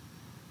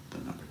 the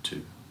number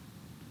 2.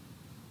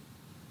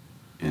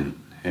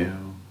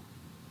 Inhale,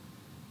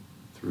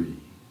 3.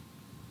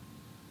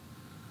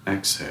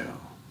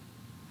 Exhale,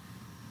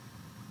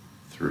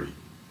 3.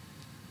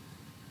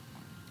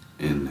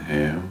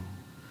 Inhale,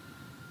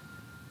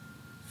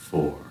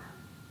 4.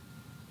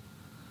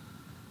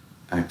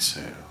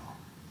 Exhale,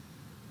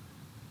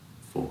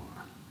 4.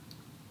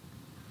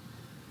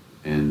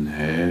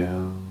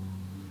 Inhale,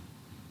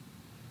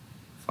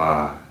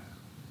 5.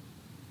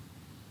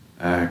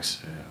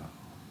 Exhale,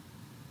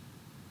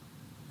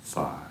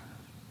 5.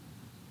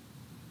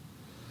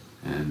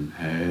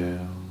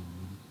 Inhale,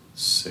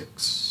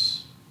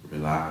 6.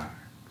 Relax.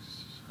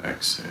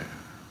 Exhale,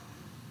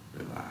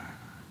 relax.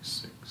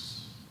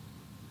 6.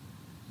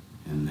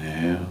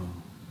 Inhale,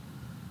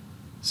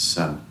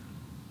 7.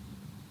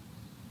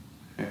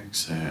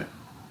 Exhale,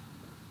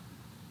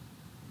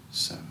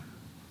 7.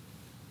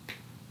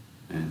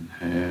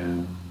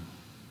 Inhale,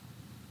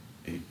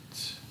 8.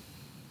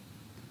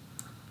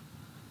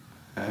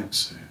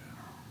 Exhale,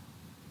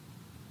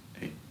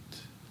 8.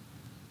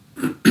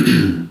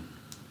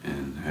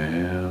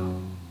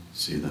 Inhale,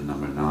 see the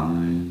number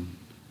 9.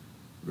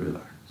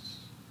 Relax.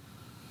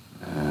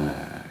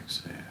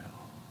 Exhale,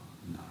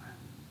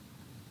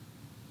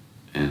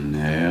 9.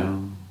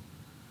 Inhale,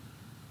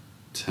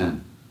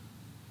 10.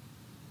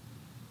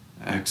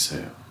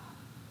 Exhale,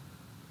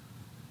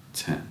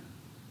 10.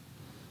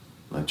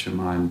 Let your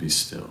mind be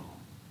still.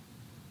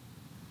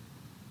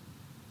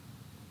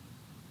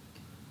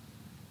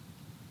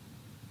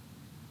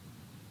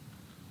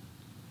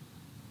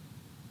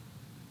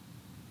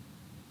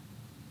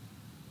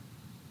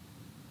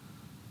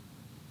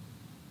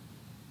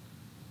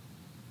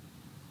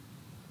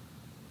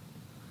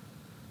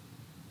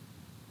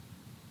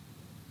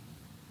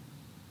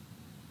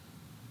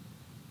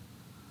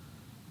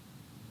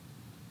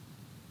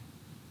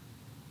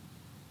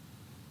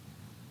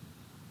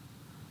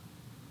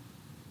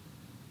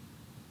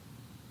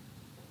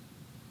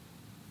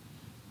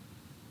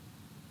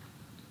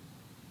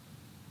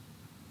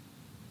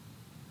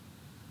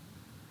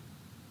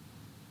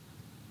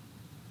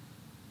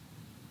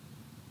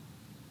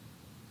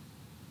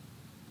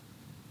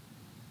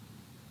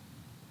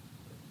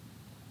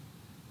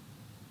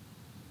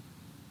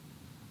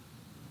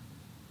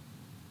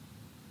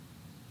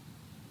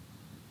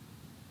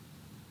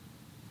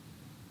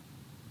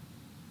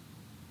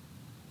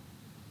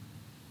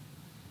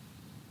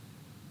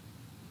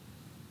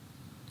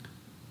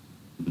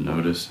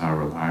 Notice how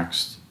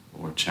relaxed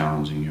or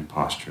challenging your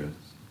posture is.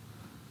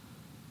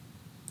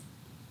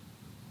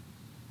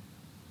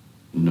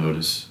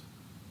 Notice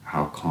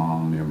how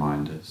calm your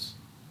mind is,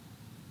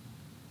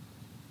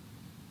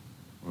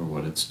 or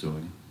what it's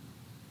doing.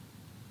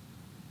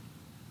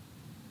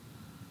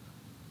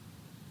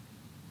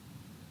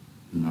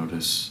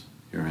 Notice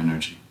your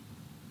energy.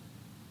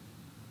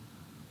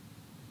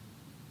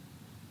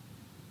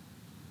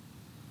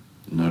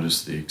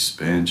 Notice the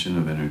expansion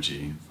of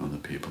energy from the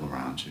people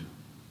around you.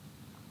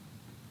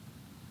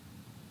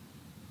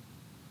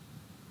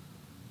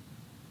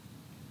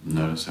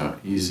 Notice how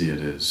easy it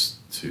is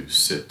to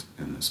sit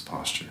in this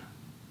posture.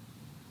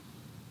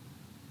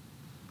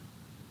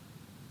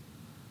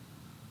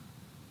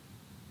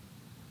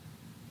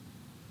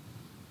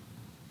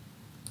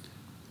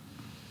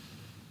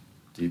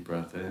 Deep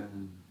breath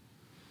in.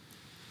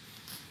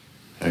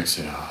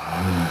 Exhale.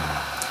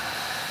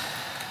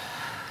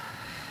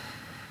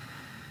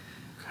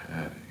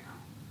 Okay.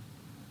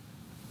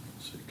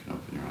 So you can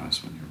open your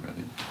eyes when you're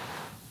ready.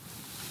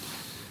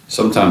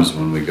 Sometimes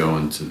when we go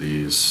into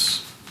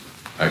these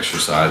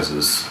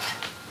exercises,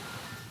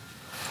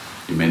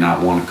 you may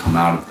not want to come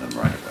out of them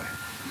right away,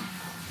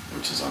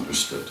 which is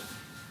understood.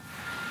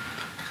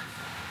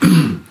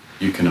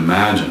 You can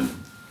imagine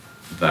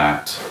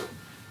that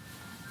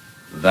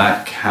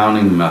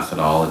counting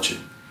methodology,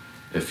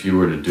 if you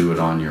were to do it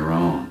on your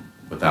own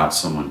without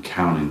someone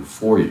counting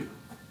for you,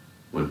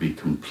 would be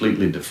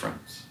completely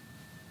different.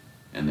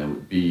 And there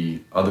would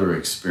be other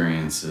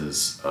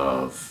experiences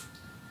of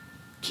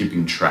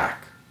keeping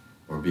track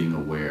or being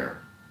aware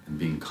and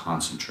being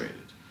concentrated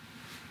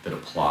that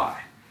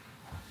apply.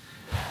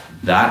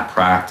 That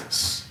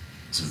practice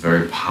is a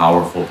very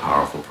powerful,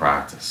 powerful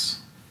practice.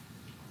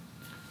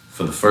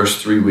 For the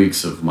first 3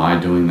 weeks of my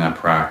doing that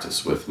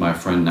practice with my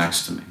friend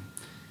next to me,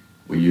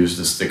 we used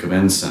a stick of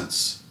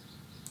incense,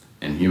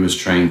 and he was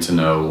trained to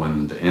know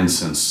when the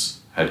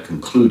incense had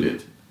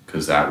concluded,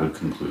 because that would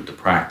conclude the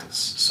practice.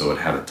 So it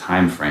had a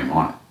time frame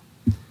on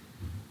it.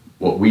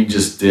 What we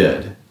just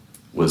did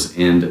was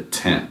end at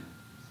 10.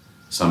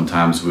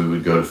 Sometimes we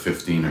would go to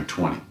 15 or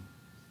 20.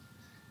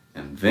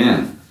 And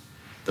then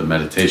the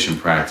meditation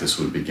practice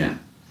would begin.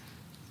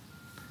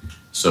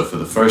 So for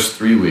the first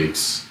 3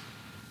 weeks,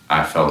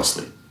 I fell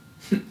asleep.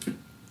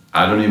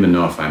 I don't even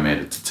know if I made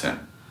it to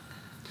 10.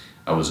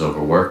 I was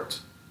overworked,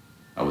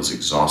 I was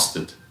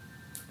exhausted,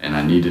 and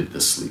I needed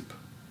the sleep.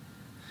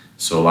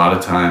 So a lot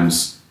of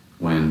times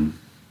when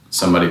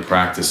somebody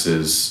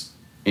practices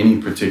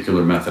any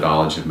particular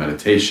methodology of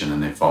meditation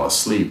and they fall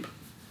asleep,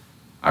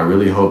 I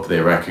really hope they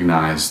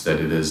recognize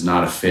that it is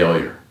not a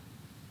failure.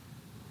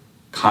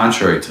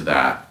 Contrary to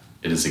that,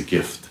 it is a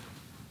gift.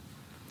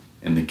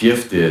 And the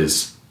gift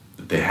is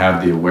that they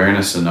have the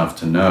awareness enough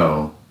to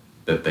know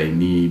that they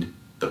need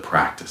the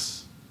practice.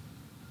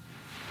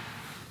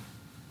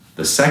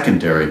 The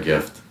secondary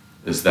gift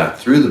is that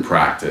through the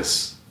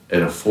practice,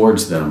 it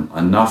affords them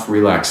enough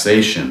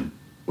relaxation,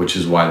 which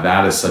is why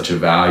that is such a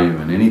value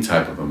in any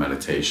type of a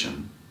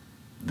meditation,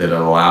 that it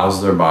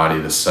allows their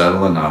body to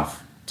settle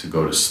enough to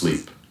go to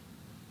sleep,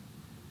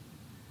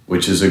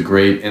 which is a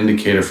great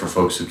indicator for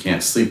folks who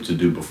can't sleep to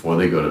do before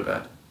they go to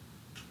bed.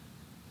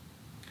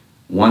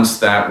 Once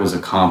that was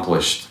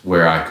accomplished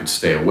where I could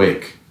stay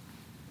awake,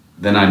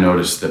 then I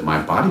noticed that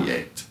my body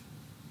ached.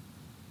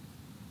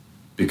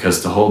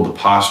 Because to hold the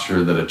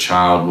posture that a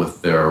child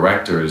with their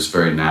erector is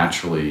very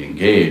naturally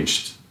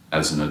engaged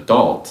as an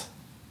adult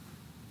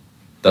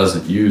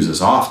doesn't use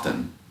as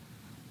often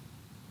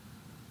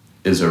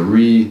is a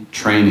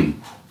retraining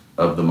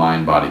of the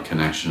mind-body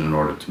connection in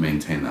order to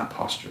maintain that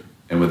posture.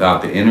 And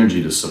without the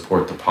energy to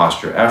support the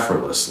posture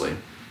effortlessly,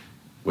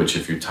 which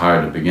if you're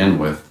tired to begin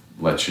with,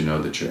 lets you know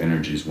that your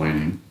energy is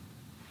waning,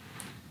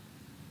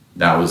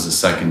 that was the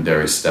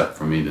secondary step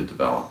for me to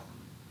develop.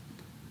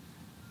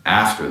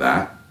 After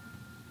that,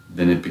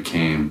 then it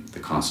became the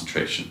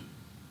concentration.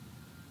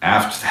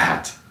 After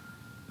that,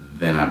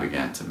 then I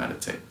began to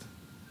meditate.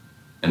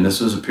 And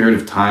this was a period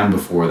of time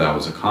before that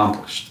was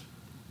accomplished.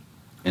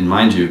 And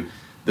mind you,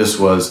 this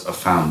was a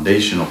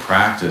foundational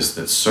practice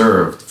that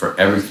served for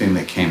everything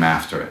that came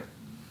after it.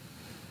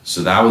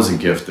 So that was a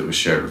gift that was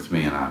shared with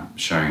me, and I'm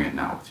sharing it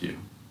now with you.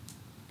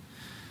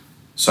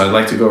 So I'd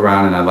like to go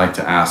around and I'd like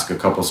to ask a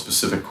couple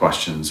specific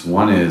questions.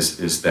 One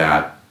is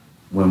that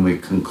when we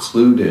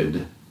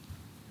concluded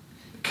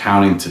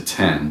counting to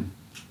 10,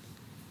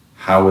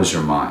 how was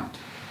your mind?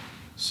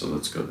 So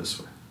let's go this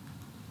way.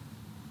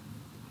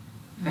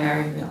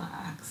 Very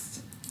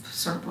relaxed,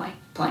 sort of like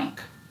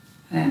blank.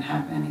 I didn't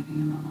have anything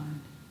in my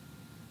mind.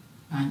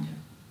 Mind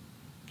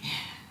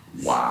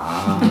you.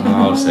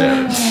 Wow,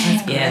 Sarah.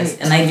 Yes,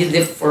 and I did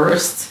the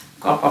first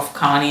couple of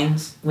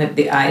countings with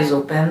the eyes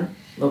open,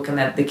 looking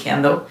at the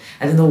candle.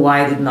 I don't know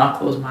why I did not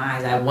close my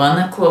eyes. I want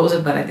to close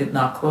it, but I did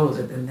not close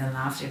it. And then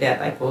after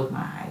that, I closed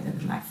my eyes, and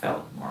then I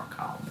felt more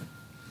calm.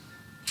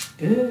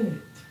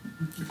 Good.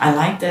 I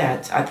like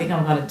that. I think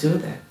I'm going to do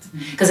that.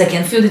 Because I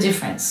can feel the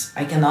difference.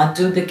 I cannot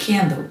do the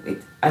candle.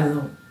 I don't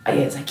know.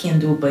 Yes, I can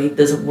do, but it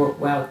doesn't work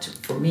well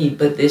for me.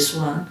 But this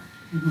one,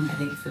 I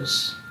think it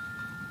feels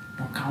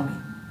more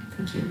calming.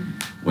 Thank you.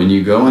 When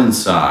you go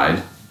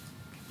inside,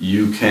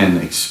 you can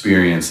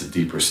experience a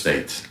deeper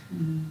state,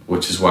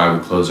 which is why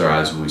we close our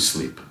eyes when we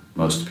sleep,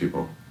 most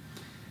people.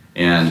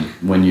 And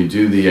when you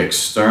do the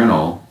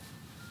external,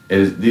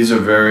 these are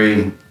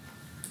very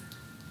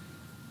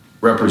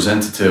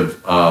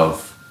representative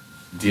of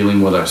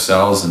dealing with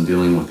ourselves and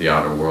dealing with the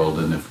outer world.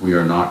 And if we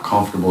are not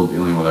comfortable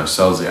dealing with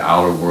ourselves, the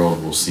outer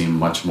world will seem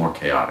much more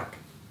chaotic.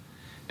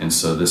 And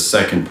so this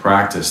second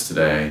practice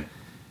today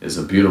is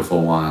a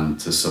beautiful one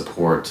to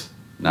support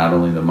not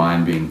only the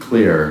mind being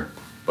clear,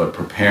 but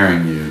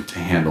preparing you to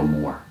handle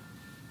more.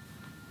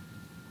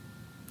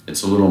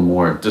 It's a little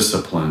more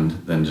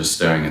disciplined than just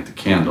staring at the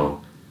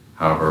candle.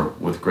 However,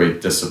 with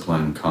great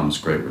discipline comes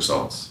great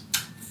results.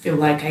 I feel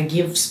like I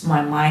give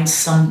my mind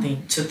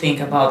something to think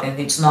about, and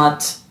it's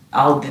not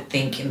all the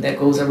thinking that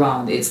goes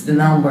around. It's the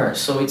number,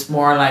 so it's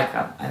more like,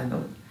 I don't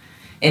know.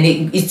 And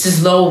it's to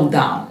slow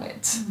down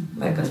it,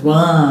 like a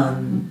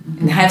one,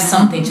 and have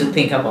something to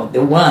think about,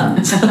 the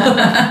ones.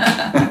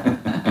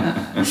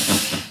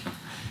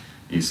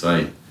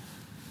 Isai.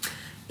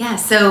 Yeah,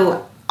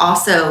 so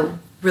also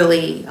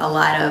really a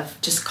lot of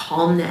just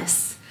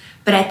calmness.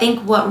 But I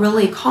think what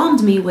really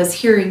calmed me was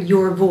hearing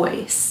your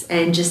voice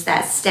and just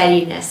that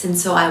steadiness. And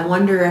so I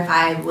wonder if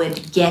I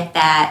would get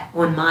that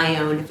on my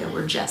own if it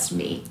were just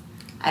me.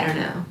 I don't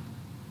know.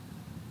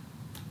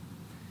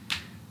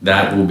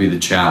 That will be the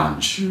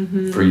challenge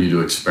for you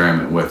to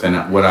experiment with.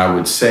 And what I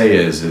would say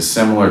is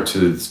similar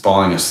to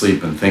falling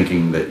asleep and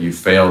thinking that you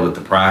failed at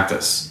the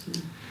practice.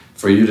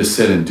 For you to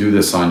sit and do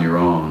this on your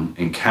own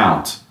and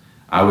count,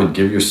 I would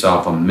give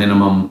yourself a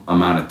minimum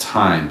amount of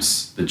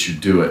times that you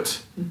do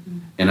it.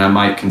 And I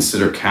might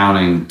consider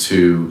counting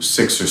to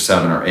 6 or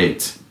 7 or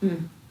 8,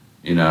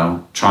 you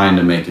know, trying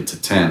to make it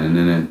to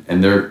 10.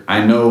 And there,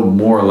 I know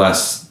more or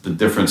less the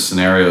different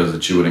scenarios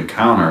that you would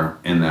encounter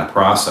in that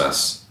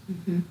process.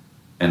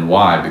 And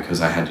why?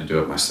 Because I had to do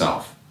it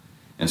myself.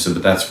 And so,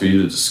 but that's for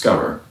you to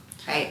discover.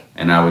 Right.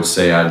 And I would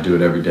say I'd do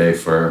it every day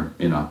for,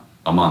 you know,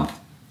 a month.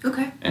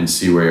 Okay. And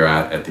see where you're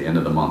at the end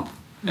of the month.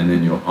 And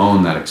then you'll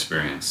own that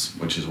experience,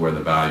 which is where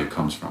the value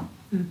comes from.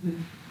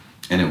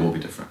 And it will be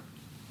different.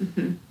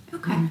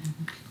 Okay.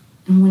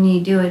 And when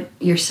you do it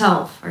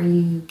yourself, are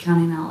you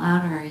counting out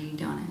loud or are you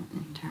doing it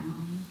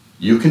internally?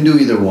 You can do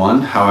either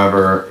one.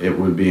 However, it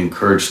would be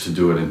encouraged to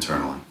do it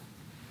internally.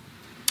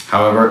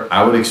 However,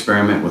 I would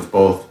experiment with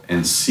both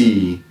and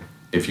see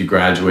if you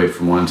graduate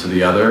from one to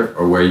the other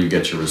or where you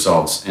get your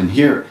results. And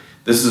here,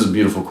 this is a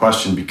beautiful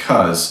question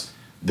because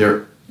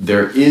there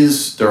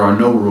are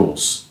no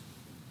rules.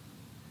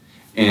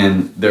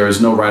 And there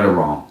is no right or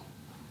wrong.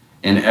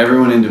 And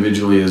everyone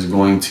individually is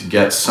going to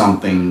get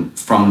something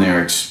from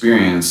their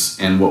experience.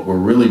 And what we're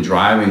really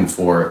driving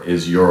for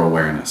is your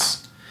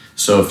awareness.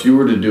 So if you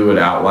were to do it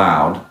out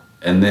loud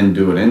and then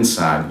do it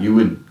inside, you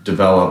would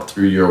develop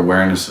through your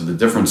awareness of the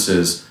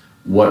differences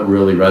what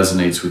really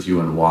resonates with you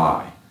and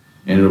why.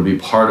 And it'll be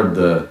part of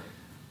the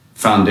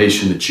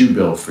foundation that you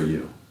build for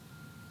you.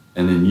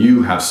 And then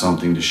you have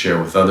something to share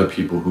with other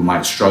people who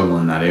might struggle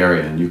in that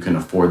area, and you can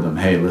afford them,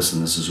 hey, listen,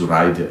 this is what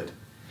I did.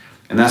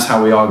 And that's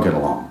how we all get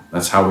along.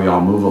 That's how we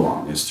all move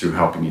along, is through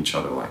helping each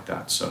other like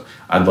that. So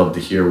I'd love to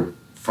hear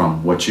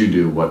from what you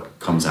do, what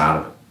comes out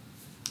of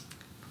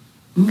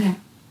it. Okay.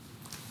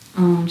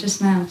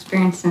 Just now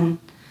experiencing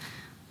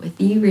with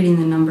you reading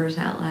the numbers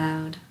out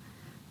loud,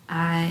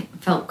 I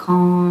felt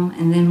calm,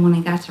 and then when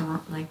it got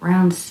to like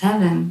round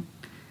 7,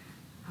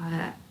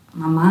 my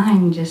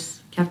mind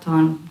just kept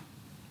on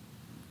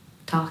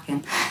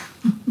talking.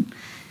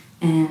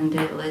 And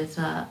it was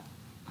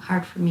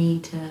hard for me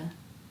to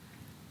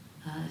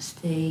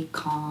stay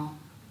calm.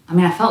 I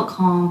mean, I felt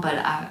calm, but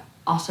I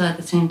also at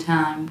the same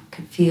time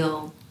could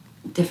feel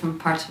different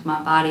parts of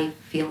my body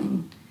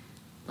feeling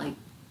like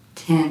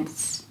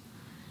tense,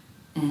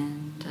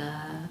 and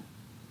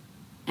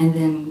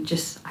then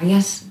just, I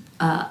guess,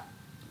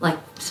 like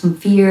some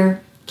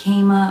fear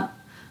came up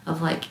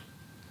of like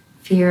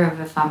fear of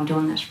if I'm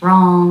doing this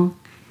wrong,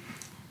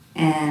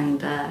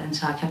 and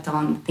so I kept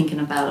on thinking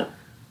about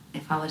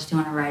if I was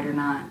doing it right or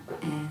not,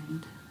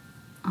 and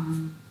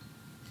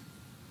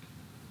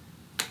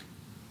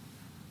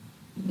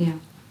yeah,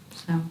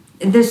 so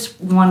this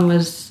one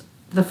was,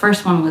 the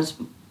first one was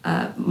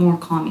more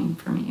calming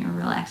for me, or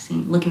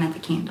relaxing, looking at the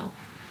candle.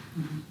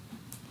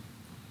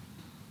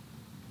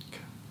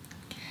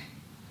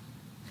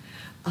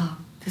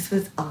 This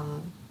was,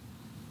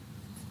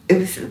 it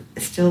was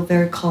still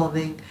very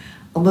calming.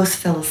 Almost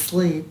fell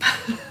asleep,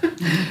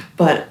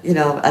 but, you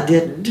know, I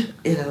didn't,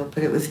 you know,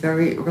 but it was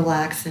very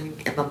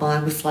relaxing, and my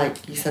mind was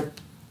like, you said,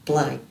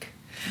 blank.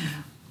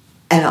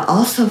 And I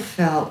also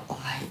felt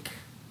like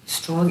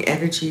strong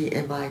energy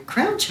in my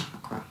crown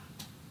chakra.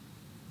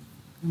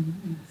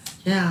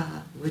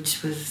 Yeah,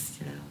 which was,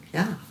 you know,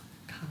 yeah,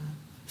 kind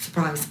of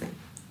surprised me.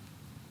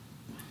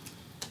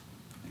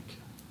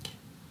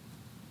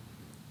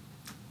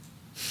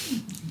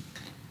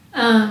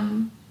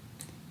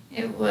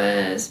 It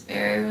was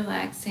very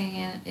relaxing,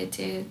 and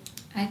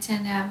I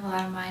tend to have a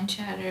lot of mind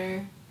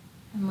chatter,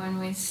 and when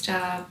we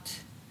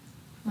stopped,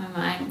 my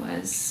mind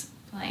was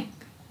blank.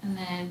 And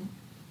then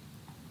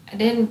I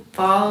didn't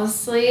fall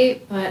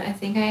asleep, but I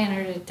think I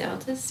entered a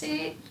delta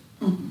state,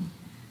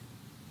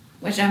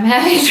 which I'm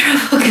having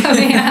trouble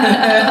coming out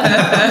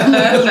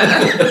of.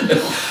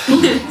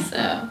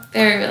 So,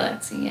 very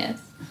relaxing, yes.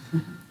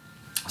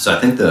 So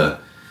I think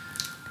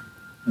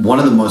one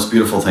of the most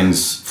beautiful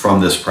things from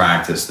this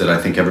practice that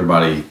I think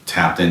everybody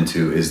tapped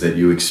into is that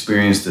you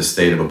experienced a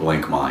state of a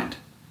blank mind.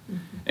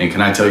 And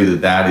can I tell you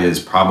that is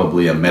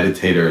probably a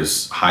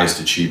meditator's highest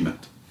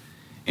achievement.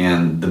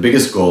 And the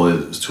biggest goal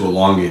is to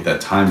elongate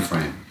that time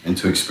frame and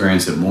to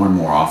experience it more and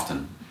more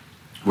often,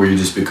 where you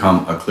just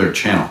become a clear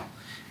channel.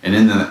 And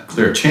in that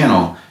clear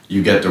channel,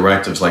 you get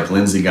directives like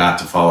Lindsay got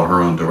to follow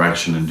her own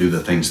direction and do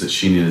the things that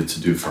she needed to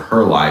do for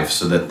her life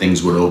so that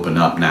things would open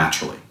up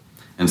naturally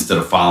instead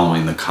of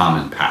following the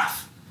common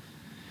path.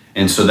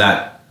 And so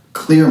that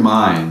clear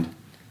mind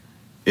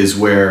is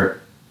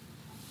where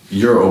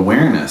your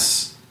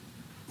awareness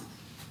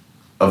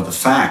of the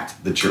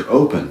fact that you're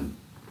open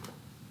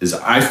is,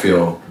 I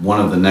feel, one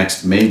of the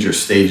next major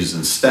stages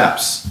and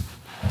steps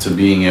to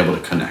being able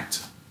to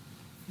connect.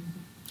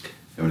 You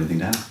have anything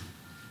to add?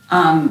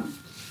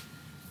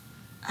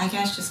 I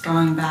guess just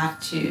going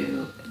back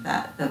to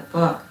the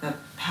book, The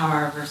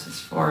Power versus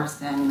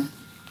Force, and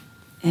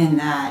in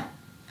that,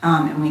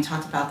 and we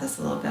talked about this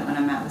a little bit when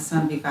I met with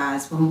some of you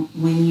guys, when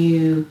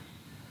you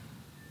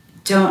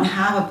don't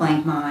have a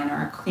blank mind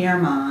or a clear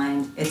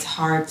mind, it's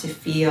hard to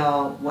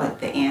feel what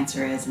the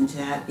answer is and to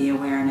have the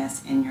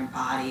awareness in your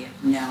body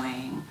of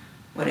knowing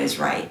what is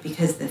right,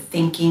 because the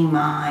thinking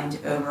mind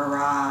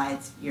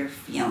overrides your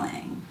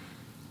feeling.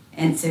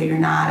 And so you're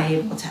not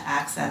able to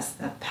access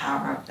the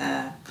power of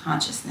the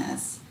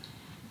consciousness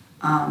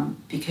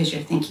because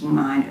your thinking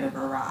mind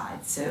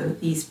overrides. So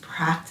these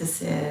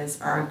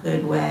practices are a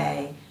good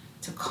way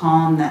to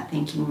calm that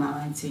thinking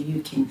mind so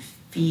you can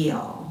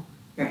feel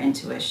your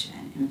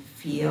intuition and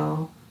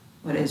feel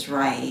what is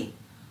right.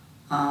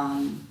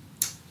 And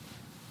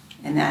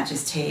that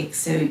just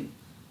takes a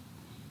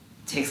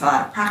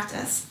lot of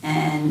practice.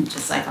 And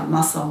just like a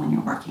muscle when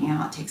you're working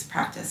out, it takes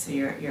practice. So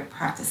you're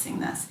practicing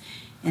this.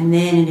 And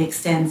then it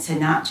extends to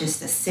not just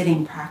a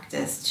sitting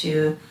practice,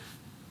 to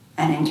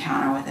an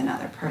encounter with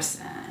another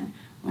person,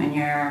 when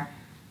you're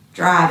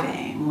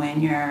driving,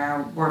 when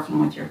you're working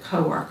with your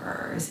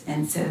coworkers.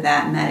 And so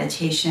that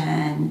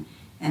meditation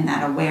and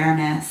that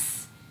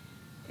awareness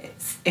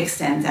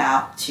extends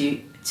out to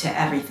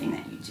everything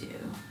that you do.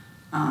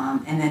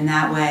 And then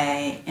that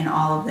way, in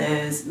all of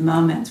those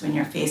moments when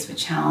you're faced with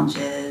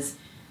challenges,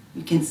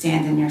 you can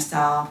stand in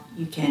yourself,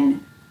 you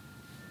can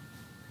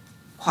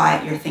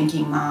quiet your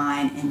thinking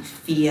mind and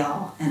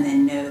feel, and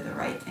then know the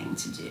right thing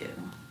to do.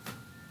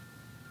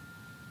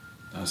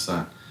 That's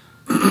that.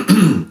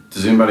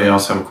 Does anybody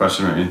else have a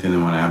question or anything they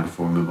want to add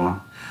before we move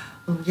on?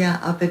 Well, yeah,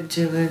 I've been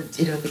doing,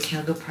 the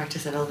candle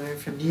practice that I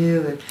learned from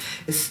you, and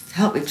it's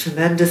helped me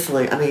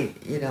tremendously. I mean,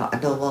 I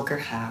no longer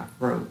have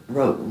road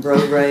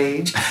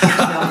rage.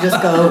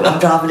 I'm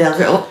driving down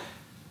there,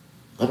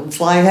 let them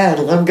fly ahead,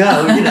 let them go,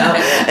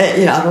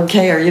 I don't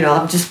care,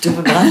 I'm just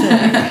doing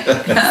my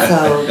thing.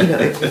 So, it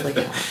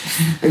really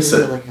helps.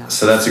 Really helps.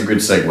 So that's a good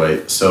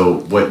segue. So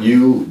what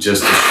you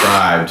just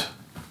described,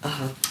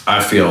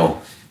 I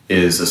feel,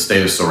 is a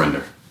state of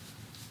surrender.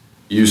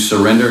 You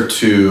surrender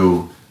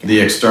to the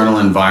external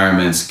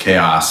environment's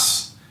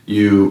chaos.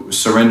 You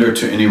surrender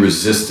to any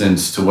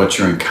resistance to what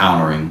you're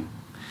encountering.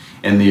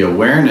 And the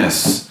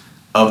awareness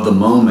of the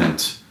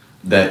moment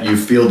that you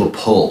feel the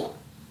pull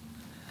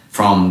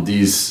from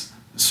these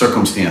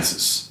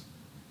circumstances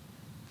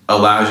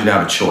allows you to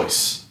have a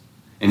choice.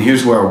 And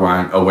here's where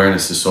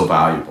awareness is so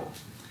valuable,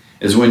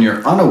 is when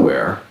you're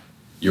unaware,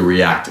 you're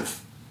reactive.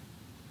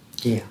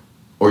 Yeah.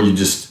 Or you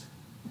just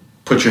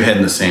put your head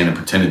in the sand and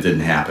pretend it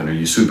didn't happen, or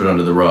you sweep it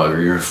under the rug,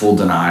 or you're in full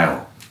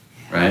denial,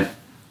 right?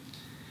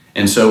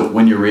 And so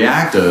when you're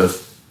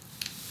reactive,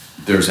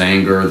 there's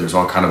anger, there's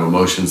all kind of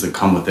emotions that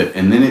come with it,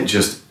 and then it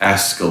just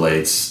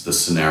escalates the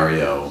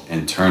scenario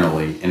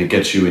internally, and it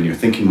gets you in your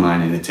thinking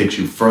mind, and it takes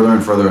you further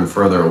and further and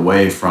further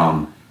away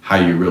from how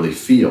you really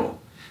feel.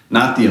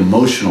 Not the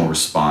emotional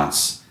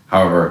response,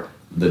 however,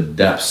 the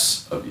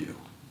depths of you.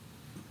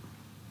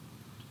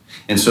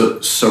 And so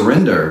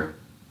surrender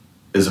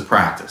is a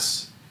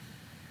practice.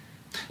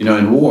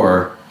 In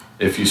war,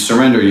 if you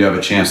surrender, you have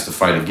a chance to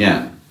fight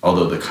again.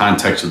 Although the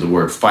context of the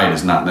word fight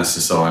is not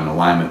necessarily in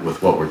alignment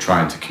with what we're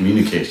trying to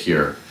communicate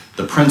here,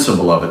 the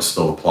principle of it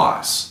still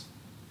applies.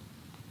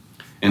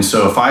 And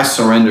so if I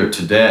surrender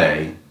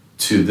today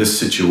to this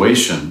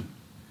situation,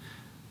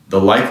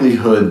 the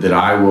likelihood that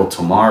I will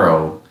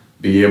tomorrow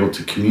be able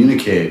to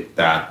communicate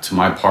that to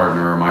my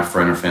partner or my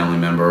friend or family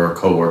member or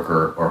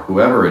coworker or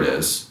whoever it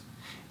is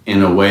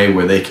in a way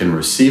where they can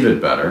receive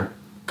it better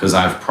because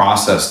I've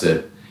processed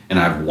it and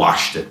I've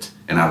washed it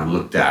and I've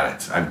looked at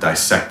it, I've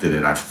dissected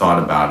it, I've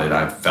thought about it,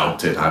 I've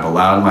felt it, I've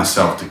allowed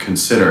myself to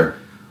consider,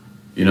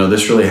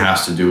 this really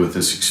has to do with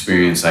this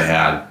experience I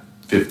had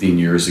 15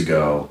 years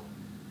ago,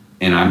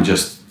 and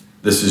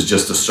this is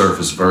just a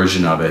surface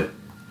version of it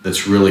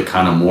that's really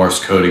kind of Morse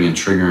coding and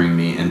triggering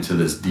me into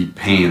this deep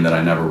pain that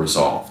I never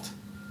resolved.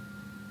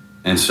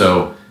 And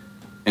so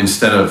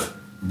instead of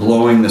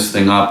blowing this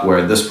thing up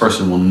where this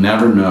person will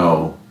never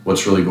know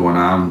what's really going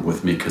on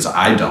with me because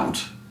I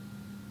don't,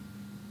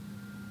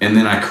 and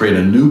then I create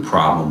a new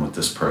problem with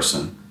this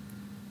person.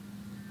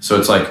 So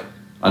it's like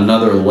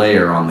another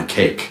layer on the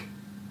cake,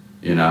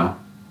 you know?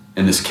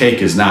 And this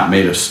cake is not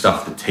made of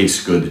stuff that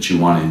tastes good that you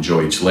want to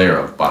enjoy each layer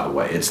of, by the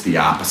way. It's the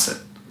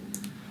opposite.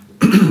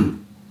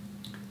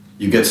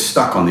 You get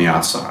stuck on the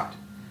outside.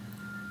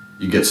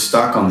 You get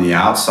stuck on the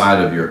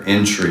outside of your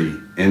entry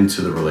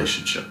into the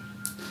relationship.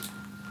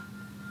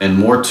 And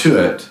more to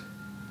it,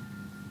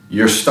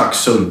 you're stuck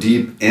so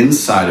deep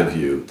inside of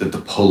you that the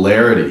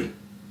polarity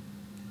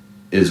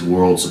is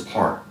worlds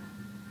apart.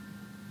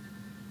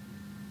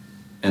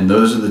 And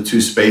those are the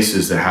two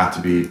spaces that have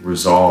to be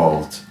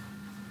resolved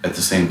at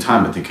the same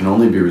time, but they can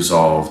only be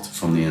resolved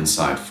from the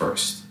inside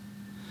first.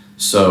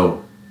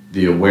 So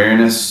the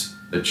awareness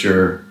that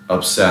you're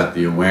upset,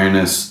 the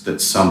awareness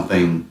that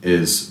something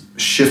is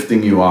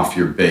shifting you off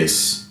your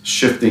base,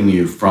 shifting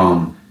you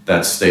from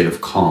that state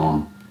of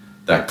calm,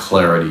 that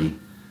clarity,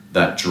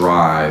 that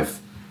drive,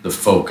 the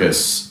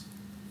focus.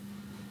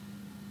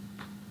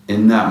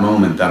 In that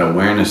moment, that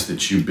awareness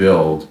that you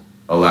build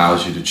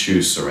allows you to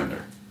choose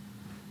surrender.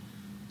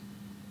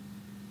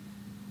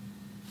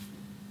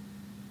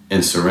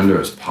 And surrender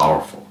is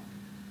powerful.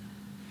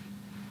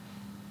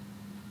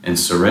 And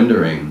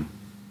surrendering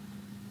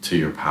to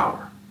your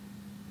power.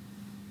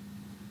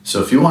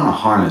 So if you want to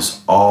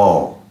harness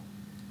all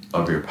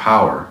of your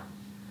power,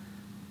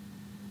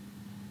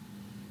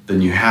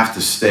 then you have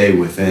to stay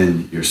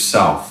within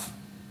yourself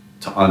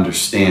to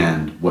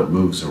understand what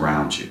moves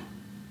around you.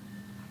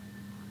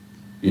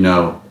 You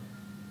know,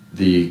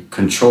 the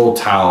control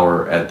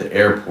tower at the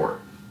airport,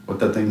 what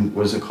that thing,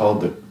 what is it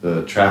called?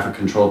 The traffic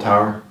control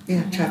tower?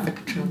 Yeah,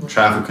 traffic control.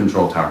 Traffic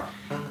control tower.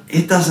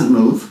 It doesn't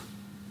move.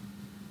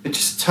 It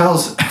just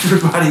tells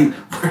everybody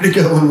where to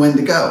go and when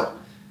to go,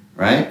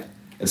 right?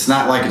 It's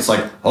not like it's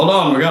like, hold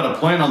on, we got a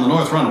plane on the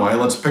north runway,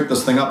 let's pick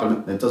this thing up,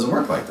 and it doesn't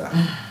work like that.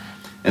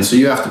 And so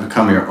you have to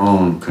become your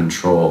own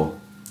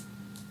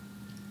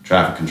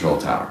traffic control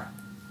tower,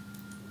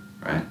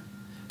 right?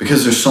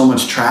 Because there's so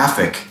much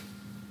traffic,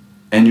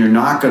 and you're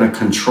not going to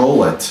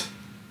control it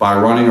by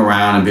running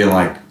around and being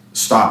like,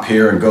 stop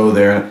here and go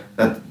there.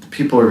 That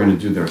people are going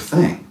to do their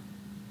thing.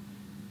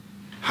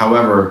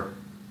 However,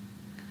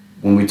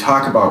 when we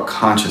talk about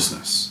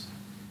consciousness,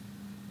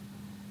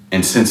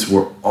 and since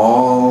we're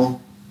all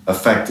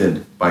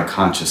affected by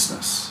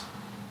consciousness,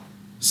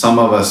 some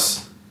of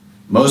us,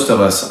 most of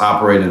us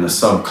operate in a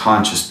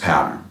subconscious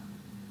pattern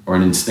or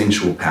an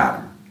instinctual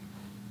pattern,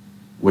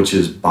 which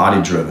is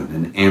body-driven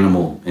and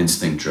animal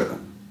instinct-driven.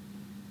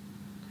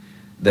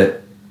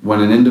 That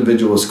when an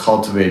individual is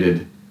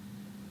cultivated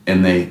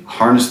and they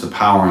harness the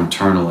power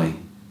internally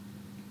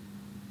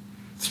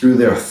through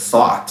their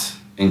thought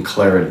and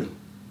clarity,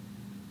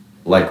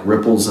 like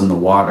ripples in the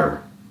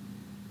water,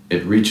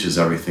 it reaches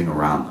everything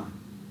around them.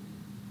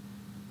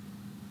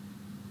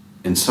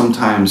 And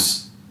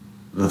sometimes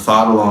the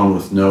thought alone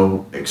with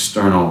no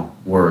external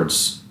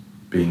words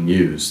being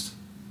used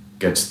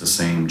gets the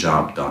same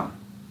job done.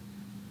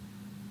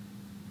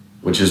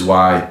 Which is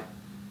why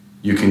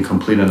you can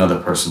complete another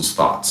person's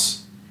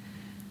thoughts,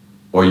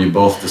 or you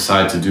both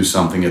decide to do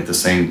something at the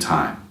same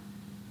time,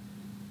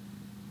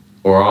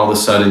 or all of a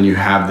sudden you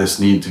have this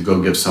need to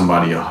go give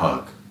somebody a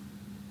hug,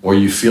 or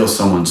you feel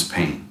someone's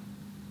pain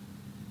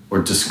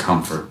or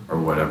discomfort or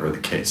whatever the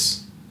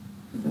case.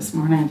 This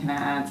morning, can I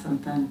add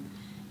something?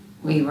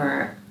 We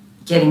were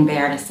getting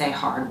Bear to say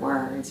hard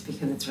words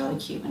because it's really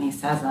cute when he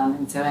says them.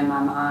 And so in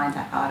my mind,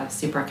 I thought of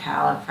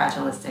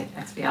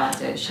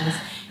supercalifragilisticexpialidocious,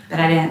 but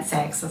I didn't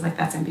say it because I was like,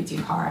 that's going to be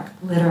too hard.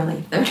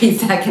 Literally 30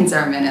 seconds or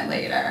a minute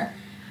later,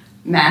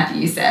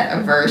 Matthew said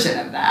a version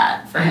of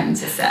that for him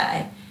to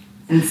say.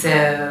 And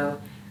so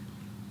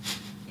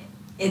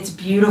it's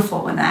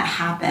beautiful when that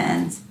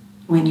happens,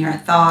 when your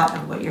thought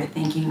of what you're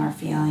thinking or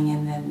feeling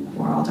and then the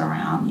world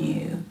around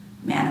you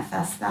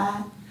manifests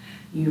that,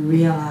 you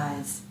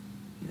realize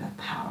you have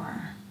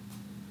power.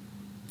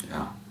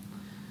 Yeah.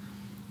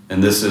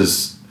 And this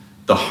is,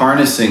 the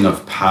harnessing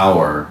of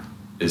power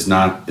is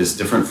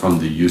different from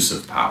the use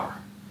of power.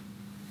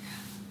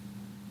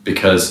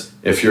 Because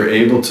if you're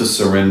able to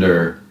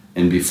surrender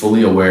and be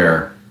fully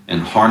aware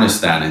and harness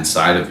that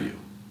inside of you,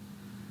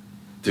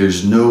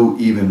 there's no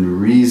even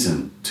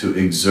reason to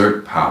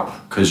exert power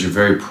because your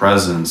very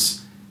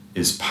presence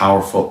is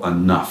powerful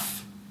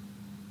enough.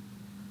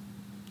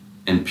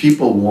 And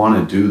people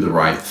want to do the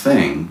right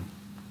thing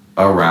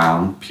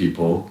around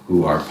people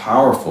who are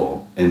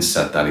powerful and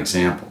set that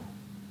example.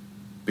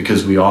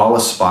 Because we all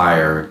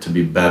aspire to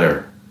be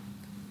better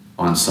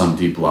on some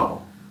deep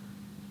level.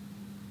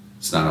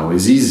 It's not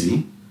always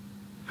easy.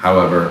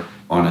 However,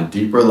 on a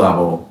deeper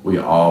level, we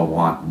all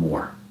want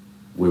more.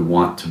 We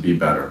want to be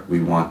better.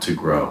 We want to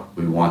grow.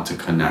 We want to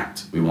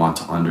connect. We want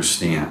to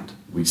understand.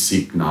 We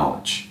seek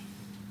knowledge.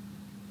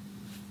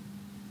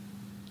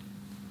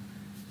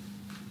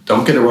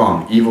 Don't get it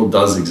wrong, evil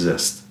does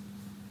exist.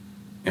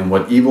 And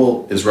what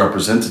evil is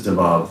representative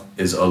of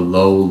is a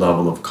low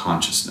level of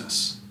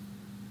consciousness.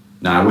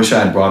 Now, I wish I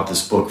had brought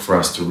this book for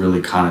us to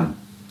really kind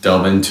of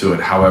delve into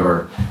it.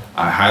 However,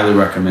 I highly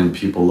recommend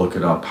people look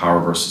it up, Power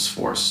versus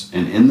Force.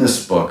 And in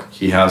this book,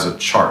 he has a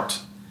chart.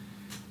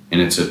 And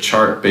it's a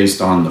chart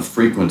based on the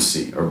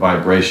frequency or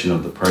vibration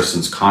of the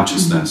person's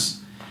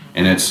consciousness.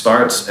 And it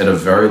starts at a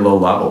very low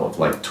level of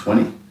like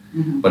 20,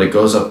 but it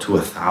goes up to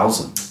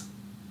 1,000.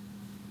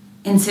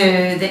 And so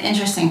the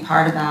interesting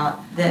part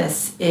about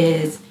this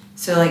is,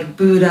 so like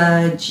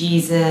Buddha,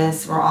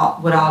 Jesus, would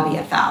all be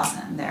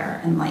 1,000.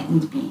 They're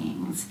enlightened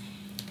beings.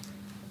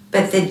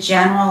 But the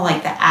general,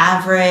 like the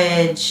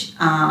average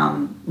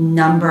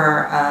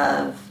number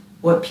of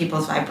what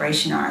people's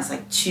vibration are is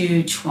like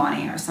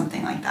 220 or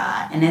something like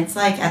that. And it's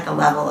like at the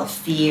level of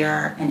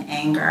fear and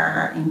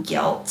anger and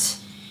guilt.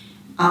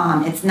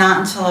 It's not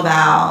until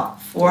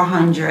about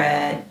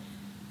 400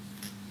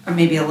 or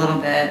maybe a little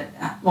bit,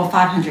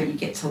 500 you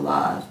get to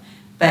love.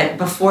 But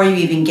before you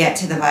even get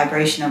to the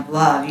vibration of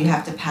love, you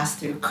have to pass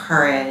through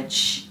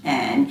courage.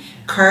 And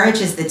courage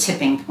is the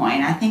tipping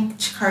point. I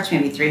think courage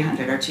may be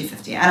 300 or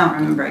 250. I don't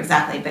remember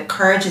exactly. But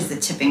courage is the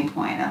tipping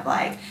point of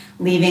like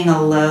leaving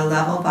a low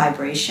level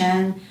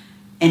vibration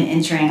and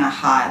entering a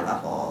high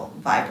level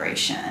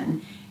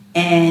vibration.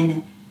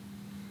 And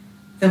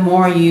the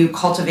more you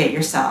cultivate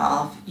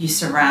yourself, you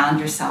surround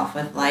yourself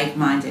with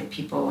like-minded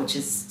people, which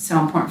is so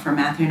important for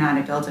Matthew and I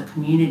to build a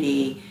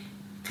community,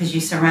 because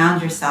you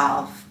surround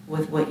yourself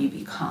with what you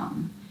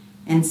become.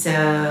 And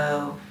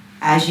so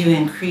as you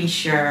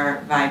increase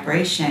your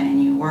vibration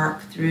and you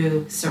work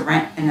through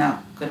surrender, and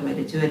a good way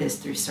to do it is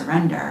through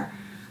surrender,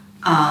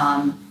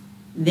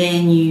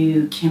 then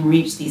you can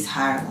reach these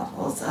higher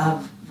levels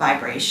of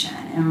vibration.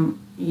 And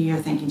you're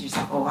thinking to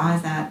yourself, well, why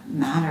does that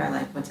matter?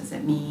 Like, what does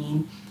it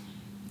mean?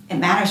 It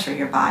matters for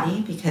your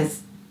body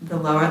because the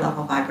lower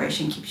level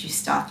vibration keeps you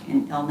stuck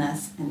in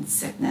illness and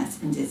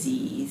sickness and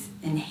disease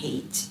and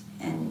hate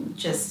and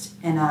just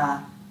in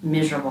a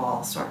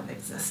miserable sort of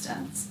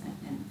existence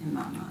in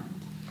my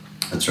mind.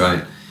 That's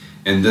right.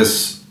 And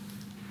this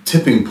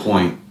tipping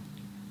point,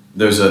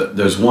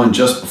 there's one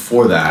just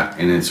before that,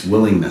 and it's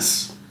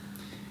willingness.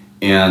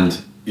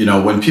 And, you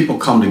know, when people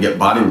come to get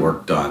body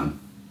work done,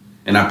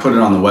 and I put it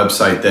on the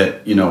website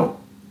that, you know,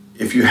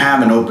 if you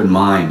have an open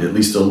mind, at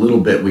least a little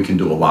bit, we can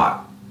do a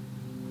lot.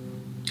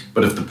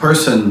 But if the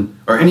person,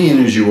 or any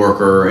energy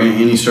worker or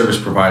any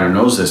service provider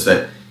knows this,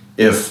 that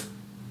if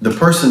the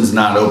person's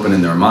not open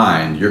in their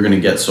mind, you're going to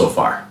get so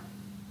far.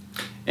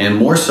 And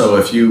more so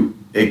if you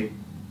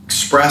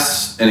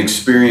express an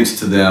experience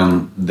to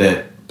them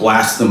that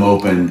blasts them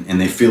open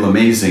and they feel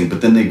amazing,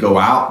 but then they go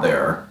out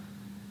there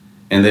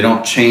and they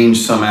don't change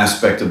some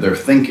aspect of their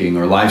thinking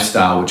or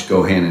lifestyle, which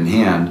go hand in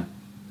hand,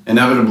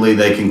 inevitably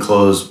they can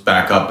close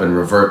back up and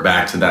revert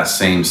back to that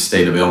same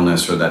state of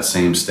illness or that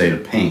same state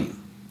of pain.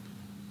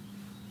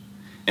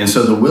 And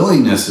so the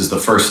willingness is the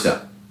first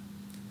step.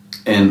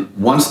 And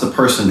once the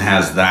person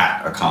has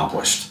that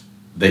accomplished,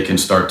 they can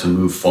start to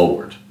move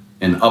forward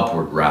and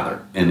upward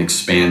rather, and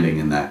expanding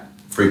in that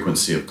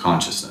frequency of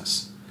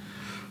consciousness.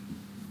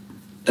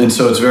 And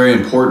so it's very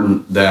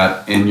important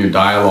that in your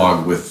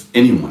dialogue with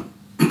anyone,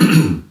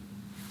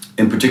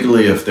 and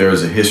particularly if there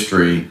is a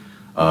history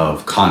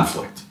of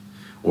conflict,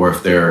 or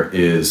if there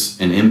is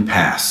an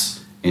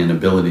impasse in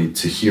ability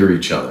to hear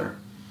each other,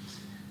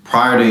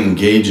 prior to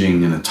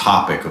engaging in a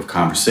topic of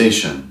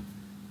conversation,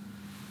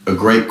 a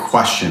great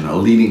question, a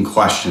leading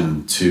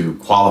question to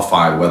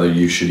qualify whether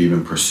you should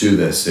even pursue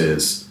this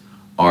is,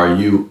 are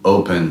you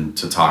open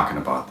to talking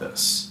about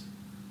this?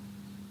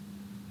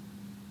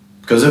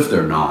 Because if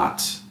they're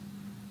not,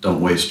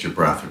 don't waste your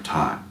breath or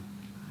time.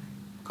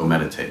 Go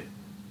meditate.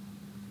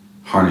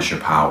 Harness your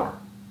power.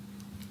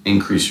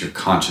 Increase your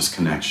conscious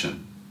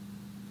connection.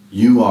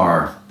 You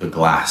are the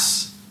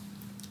glass.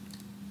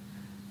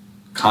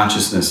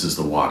 Consciousness is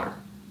the water.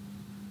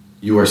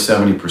 You are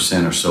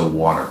 70% or so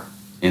water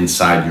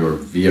inside your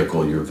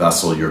vehicle, your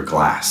vessel, your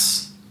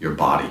glass, your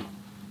body.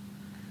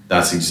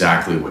 That's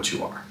exactly what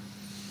you are.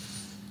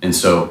 And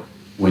so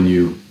when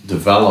you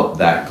develop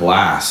that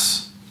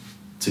glass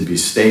to be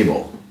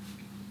stable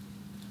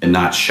and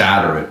not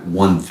shatter at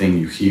one thing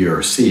you hear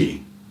or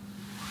see,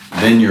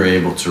 then you're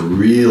able to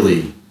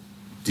really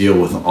deal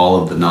with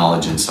all of the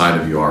knowledge inside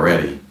of you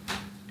already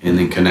and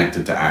then connect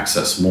it to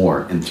access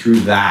more. And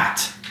through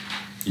that,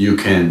 you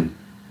can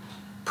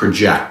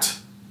project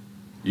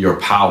your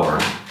power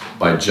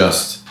by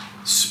just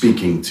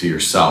speaking to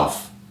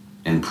yourself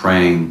and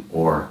praying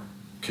or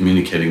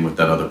communicating with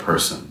that other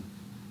person,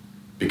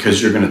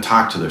 because you're going to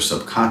talk to their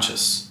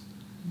subconscious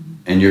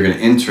and you're going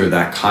to enter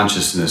that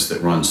consciousness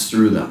that runs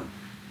through them.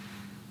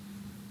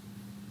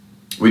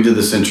 We did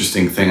this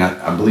interesting thing.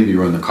 I believe you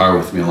were in the car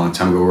with me a long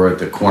time ago. We were at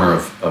the corner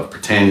of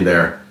Britannia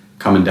there,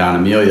 coming down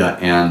Amelia,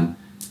 and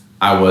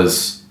I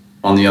was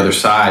on the other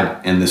side,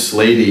 and this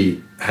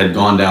lady had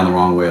gone down the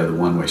wrong way of the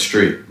one-way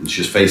street, and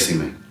she was facing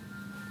me.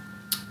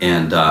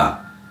 And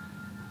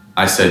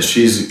I said,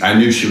 I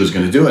knew she was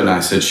going to do it, and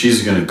I said,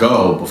 she's going to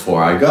go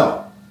before I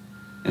go.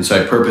 And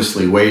so I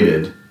purposely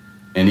waited,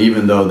 and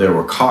even though there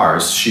were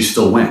cars, she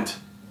still went,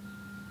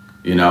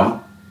 you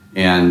know?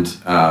 And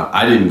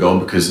I didn't go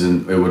because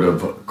then it would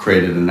have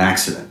created an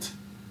accident.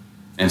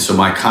 And so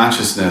my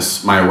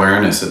consciousness, my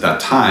awareness at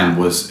that time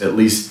was at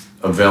least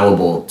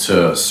available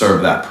to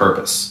serve that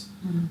purpose.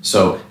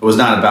 So it was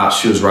not about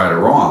she was right or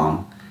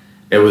wrong.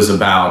 It was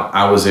about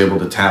I was able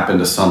to tap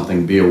into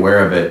something, be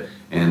aware of it,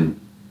 and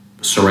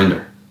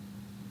surrender.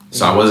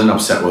 So I wasn't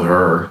upset with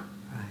her.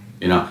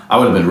 You know, I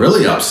would have been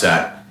really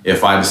upset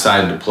if I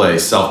decided to play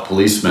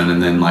self-policeman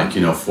and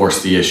then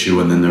force the issue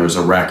and then there was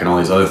a wreck and all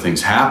these other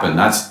things happen.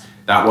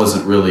 That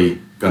wasn't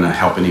really going to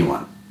help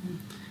anyone.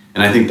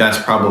 And I think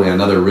that's probably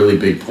another really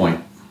big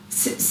point.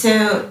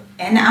 So,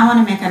 and I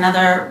want to make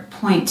another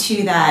point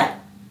too, that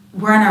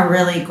we're in a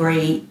really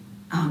great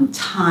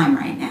time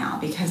right now,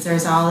 because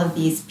there's all of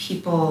these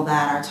people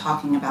that are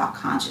talking about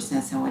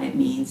consciousness and what it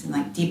means. And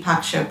like Deepak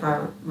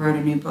Chopra wrote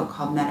a new book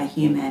called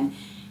Meta-Human.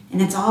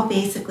 And it's all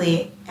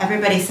basically,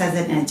 everybody says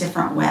it in a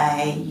different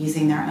way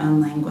using their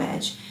own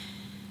language.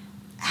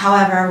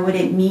 However, what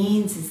it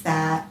means is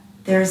that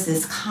there's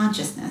this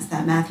consciousness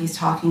that Matthew's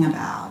talking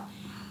about,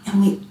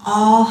 and we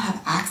all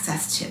have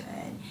access to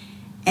it.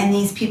 And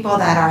these people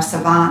that are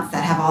savants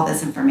that have all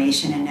this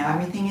information and know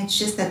everything, it's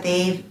just that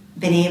they've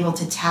been able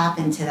to tap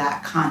into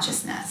that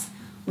consciousness.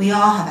 We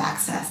all have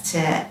access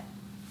to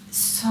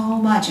so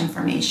much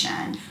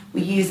information.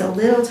 We use a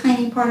little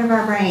tiny part of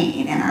our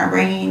brain, and our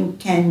brain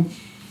can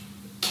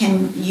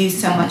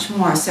use so much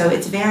more. So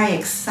it's very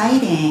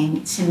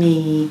exciting to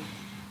me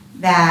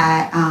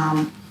that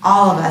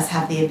all of us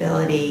have the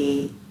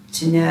ability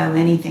to know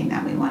anything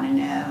that we want to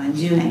know and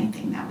do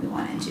anything that we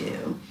want to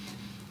do.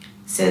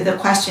 So the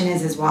question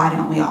is why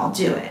don't we all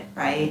do it,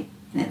 right?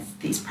 And it's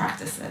these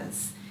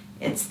practices.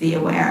 It's the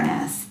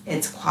awareness.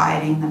 It's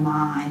quieting the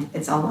mind.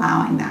 It's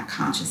allowing that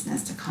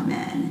consciousness to come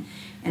in.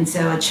 And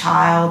so a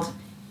child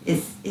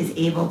is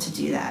able to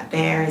do that.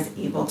 Bear is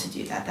able to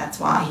do that. That's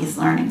why he's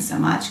learning so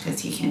much, because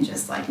he can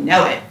just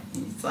know it.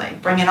 He's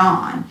bring it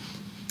on.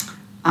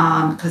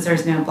 Because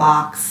there's no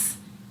blocks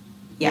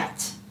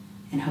yet.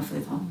 And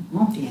hopefully there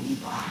won't be any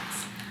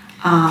blocks.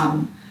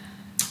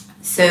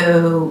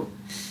 So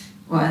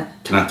what?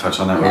 Can I touch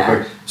on that real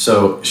quick?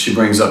 So she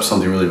brings up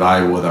something really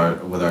valuable with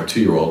our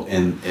 2-year-old,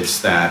 and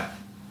it's that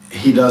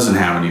he doesn't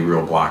have any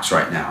real blocks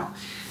right now.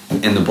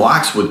 And the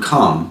blocks would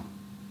come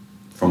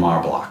from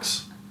our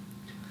blocks.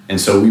 And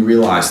so we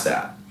realized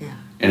that. Yeah.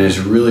 And it's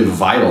really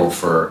vital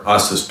for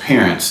us as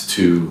parents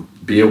to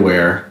be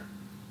aware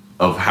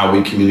of how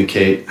we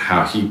communicate,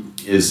 how he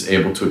is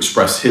able to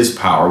express his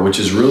power, which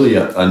is really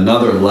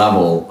another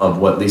level of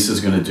what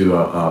Lisa's going to do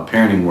a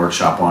parenting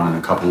workshop on in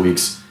a couple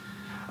weeks,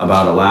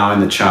 about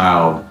allowing the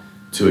child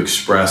to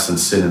express and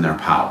sit in their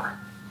power,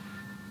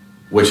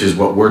 which is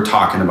what we're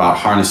talking about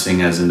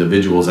harnessing as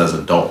individuals, as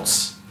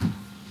adults.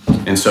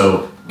 And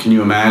so can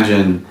you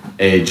imagine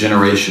a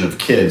generation of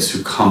kids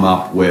who come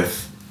up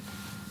with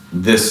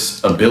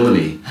this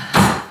ability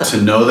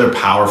to know their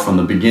power from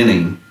the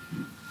beginning,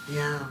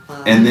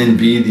 and then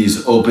be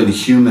these open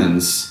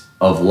humans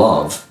of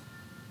love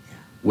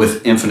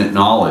with infinite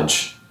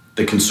knowledge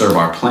that can serve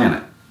our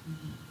planet?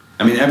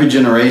 I mean, every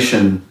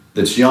generation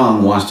that's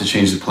young wants to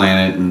change the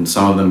planet, and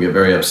some of them get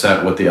very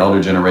upset with the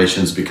elder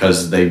generations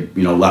because they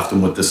left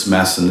them with this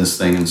mess and this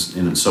thing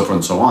and so forth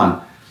and so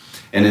on.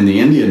 And in the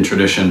Indian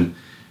tradition,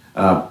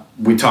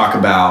 we talk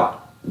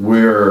about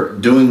we're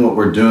doing what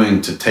we're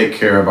doing to take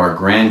care of our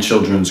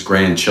grandchildren's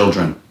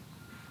grandchildren,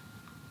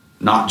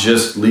 not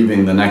just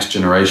leaving the next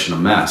generation a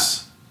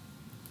mess.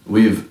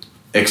 We've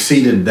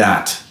exceeded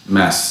that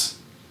mess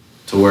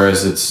to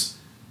whereas it's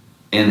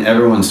in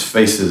everyone's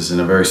faces in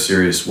a very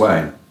serious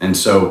way. And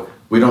so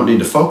we don't need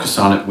to focus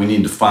on it. We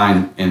need to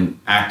find and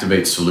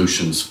activate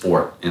solutions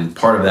for it. And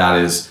part of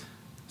that is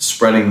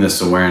spreading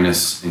this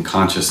awareness and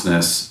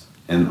consciousness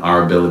and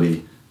our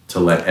ability to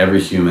let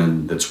every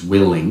human that's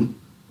willing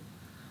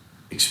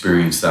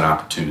experience that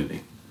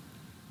opportunity.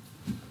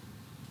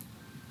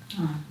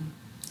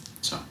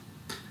 So,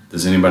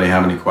 does anybody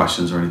have any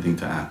questions or anything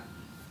to add?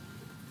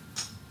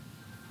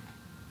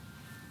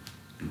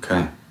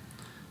 Okay,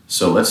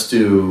 so let's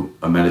do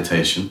a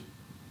meditation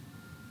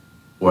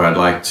where I'd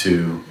like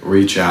to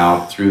reach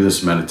out through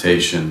this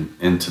meditation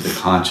into the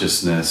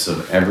consciousness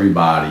of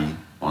everybody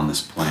on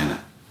this planet,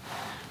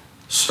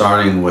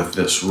 starting with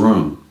this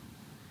room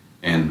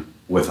and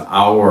with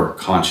our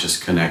conscious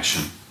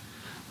connection.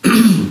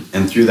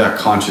 And through that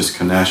conscious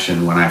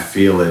connection, when I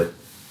feel it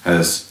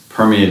has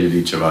permeated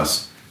each of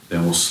us,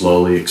 then we'll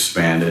slowly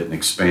expand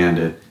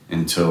it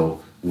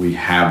until we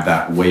have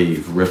that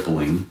wave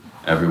rippling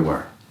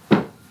everywhere.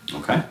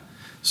 Okay?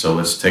 So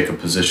let's take a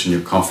position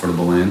you're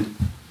comfortable in.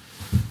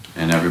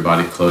 And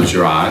everybody close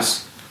your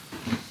eyes.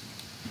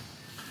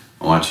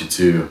 I want you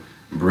to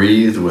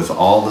breathe with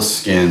all the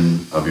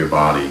skin of your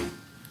body.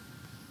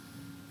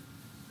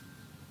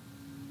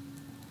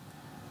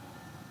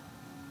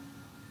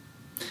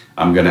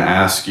 I'm going to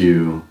ask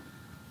you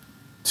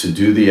to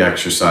do the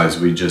exercise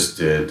we just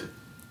did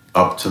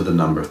up to the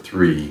number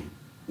 3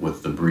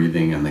 with the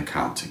breathing and the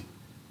counting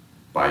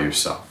by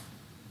yourself.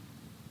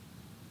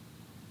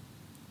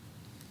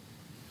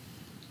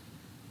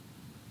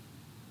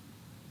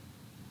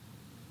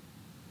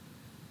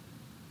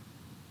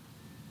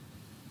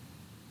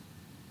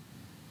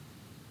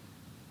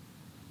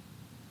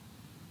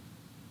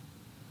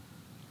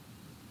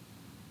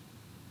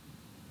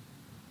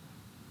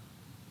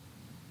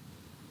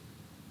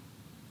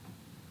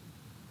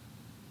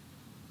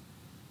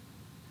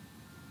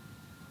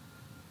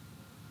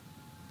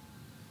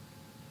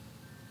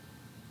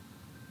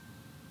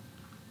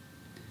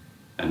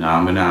 And now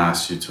I'm going to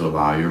ask you to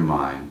allow your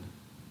mind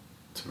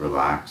to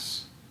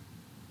relax.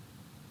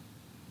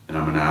 And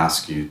I'm going to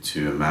ask you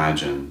to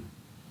imagine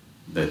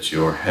that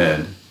your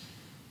head,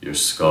 your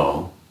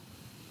skull,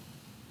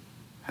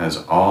 has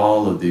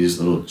all of these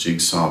little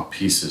jigsaw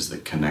pieces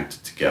that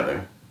connect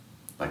together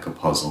like a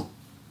puzzle.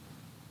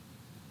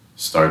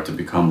 Start to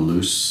become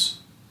loose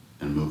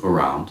and move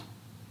around,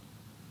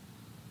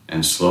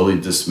 and slowly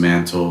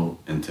dismantle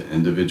into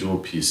individual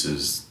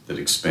pieces that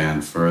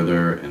expand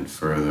further and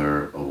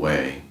further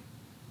away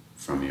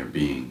from your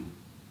being.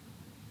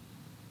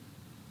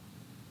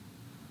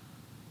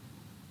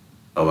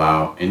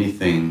 Allow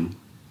anything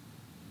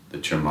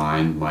that your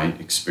mind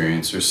might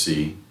experience or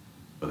see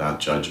without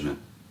judgment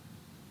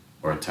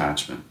or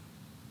attachment,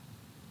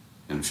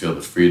 and feel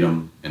the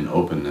freedom and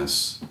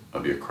openness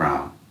of your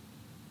crown.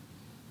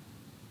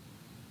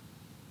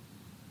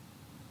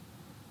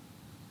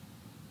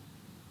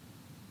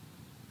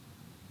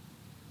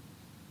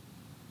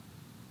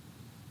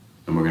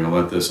 And we're going to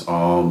let this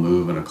all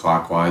move in a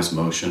clockwise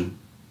motion,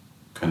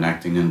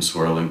 connecting and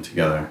swirling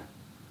together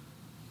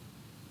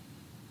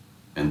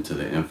into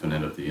the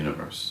infinite of the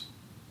universe.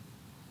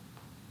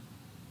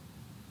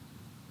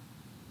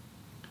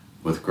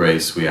 With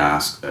grace, we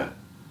ask that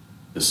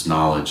this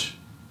knowledge,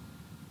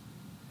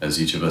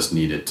 as each of us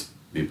need it,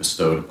 be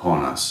bestowed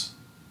upon us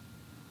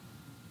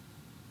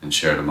and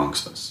shared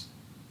amongst us.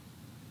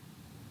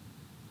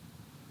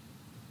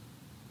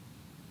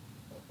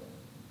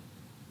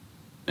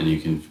 And you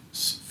can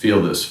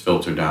feel this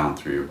filter down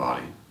through your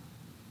body.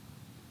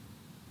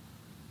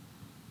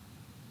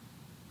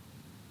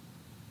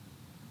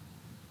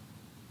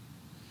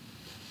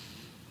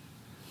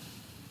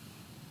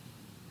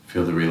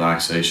 Feel the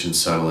relaxation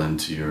settle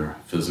into your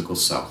physical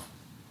self.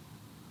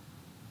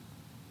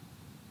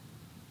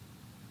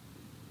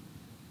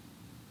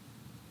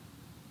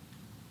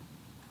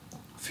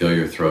 Feel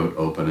your throat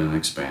open and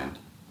expand.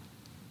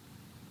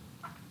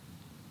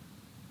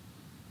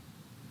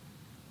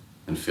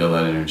 And feel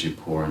that energy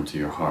pour into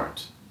your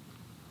heart.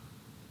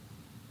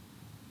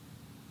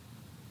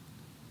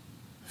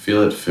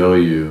 Feel it fill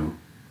you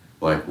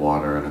like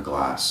water in a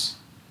glass.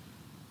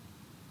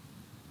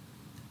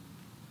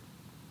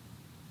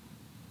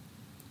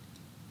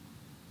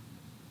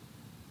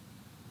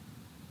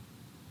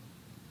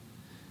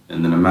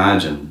 And then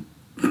imagine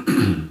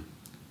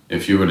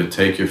if you were to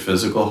take your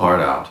physical heart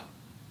out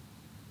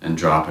and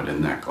drop it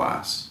in that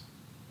glass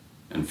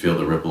and feel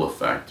the ripple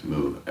effect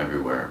move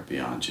everywhere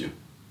beyond you.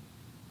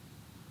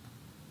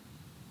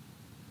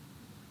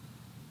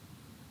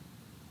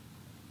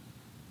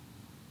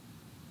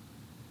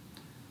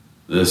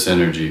 This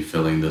energy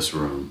filling this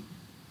room,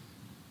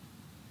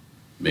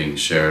 being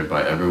shared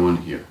by everyone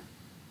here.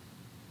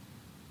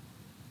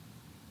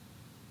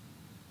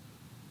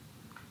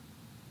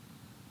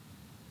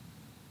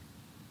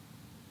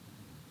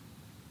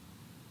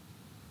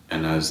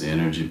 And as the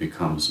energy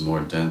becomes more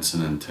dense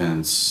and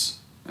intense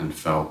and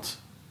felt,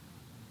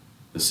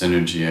 this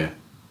energy,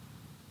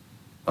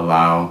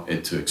 allow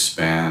it to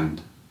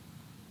expand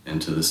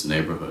into this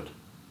neighborhood.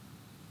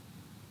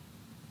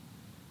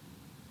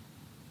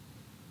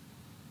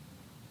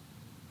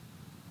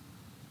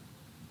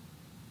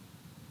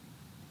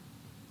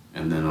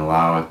 And then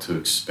allow it to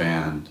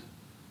expand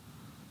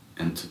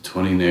into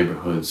 20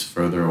 neighborhoods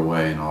further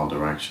away in all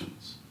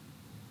directions.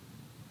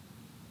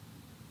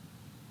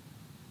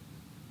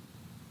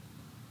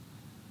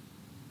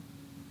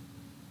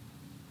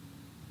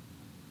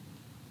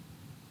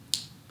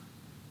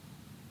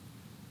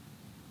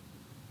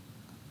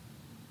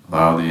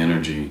 Allow the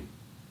energy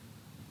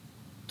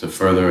to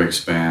further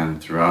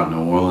expand throughout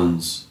New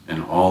Orleans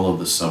and all of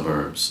the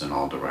suburbs in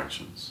all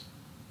directions.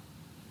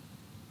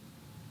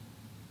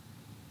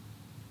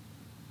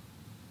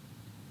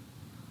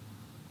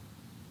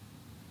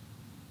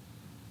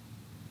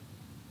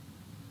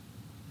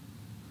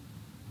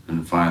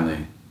 And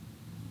finally,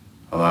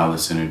 allow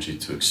this energy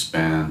to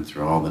expand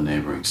through all the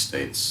neighboring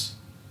states.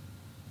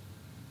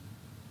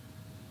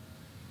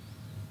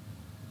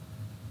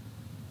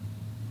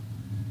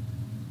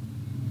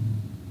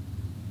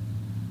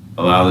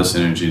 Allow this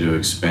energy to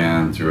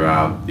expand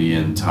throughout the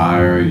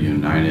entire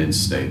United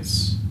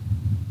States.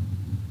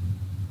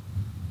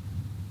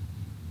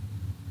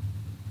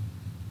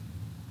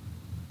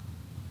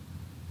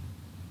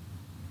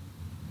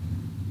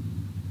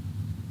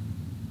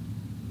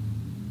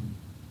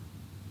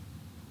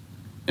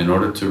 In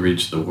order to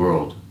reach the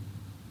world,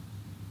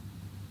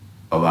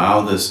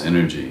 allow this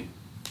energy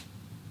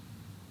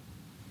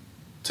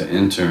to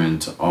enter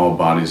into all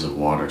bodies of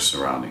water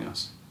surrounding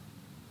us,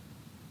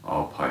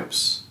 all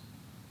pipes,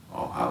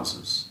 all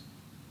houses,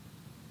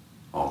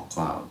 all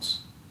clouds.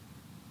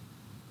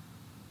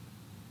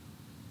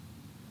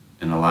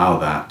 And allow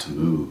that to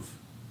move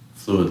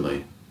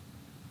fluidly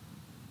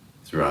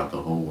throughout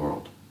the whole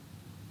world.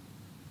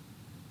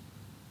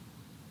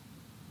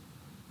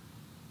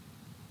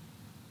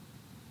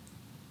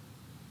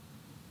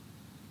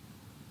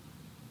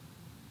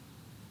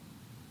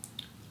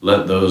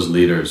 Let those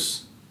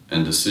leaders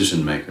and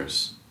decision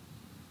makers,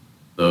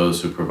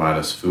 those who provide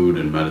us food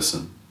and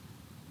medicine,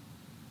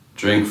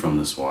 drink from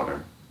this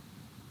water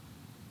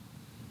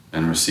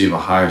and receive a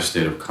higher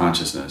state of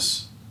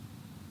consciousness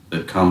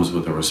that comes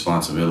with a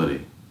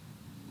responsibility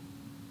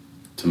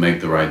to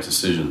make the right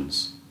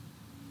decisions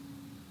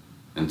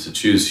and to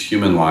choose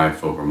human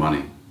life over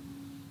money,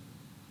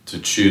 to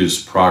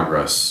choose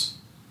progress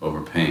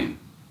over pain,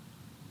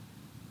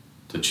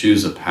 to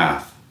choose a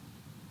path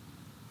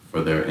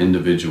for their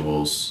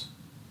individuals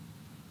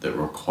that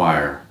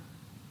require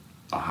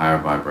a higher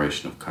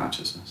vibration of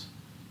consciousness.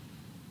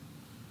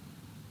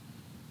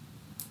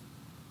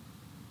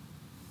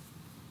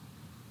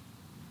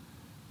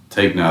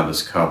 Take now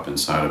this cup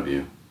inside of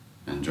you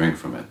and drink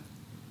from it,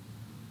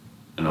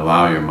 and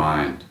allow your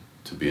mind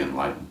to be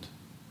enlightened.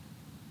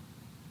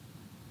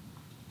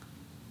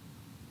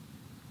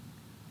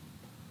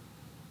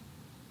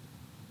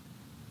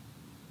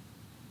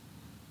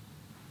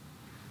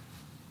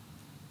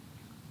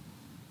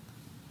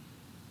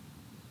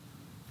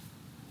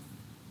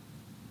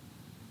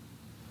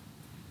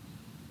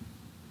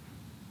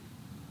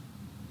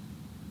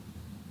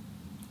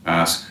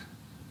 Ask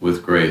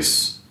with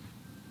grace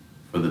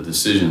for the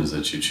decisions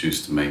that you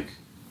choose to make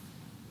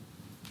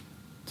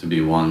to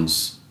be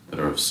ones that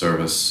are of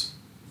service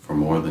for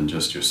more than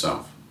just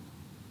yourself.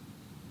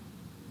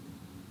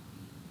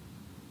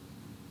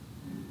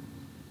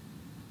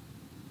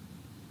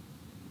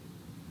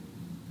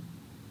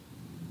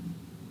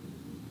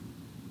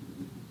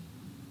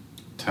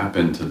 Tap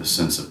into the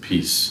sense of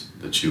peace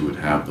that you would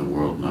have the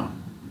world know.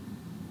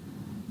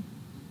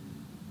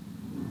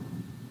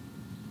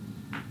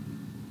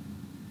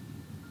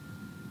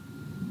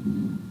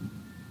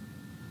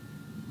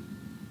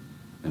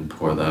 And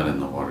pour that in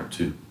the water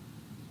too.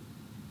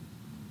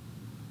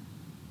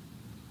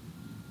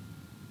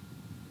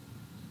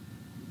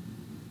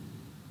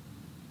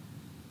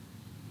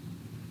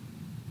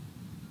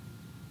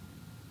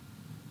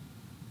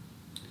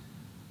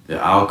 The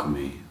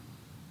alchemy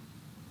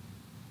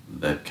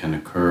that can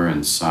occur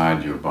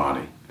inside your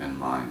body and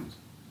mind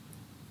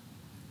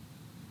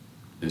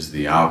is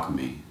the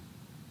alchemy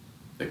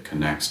that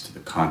connects to the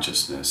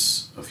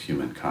consciousness of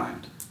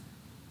humankind.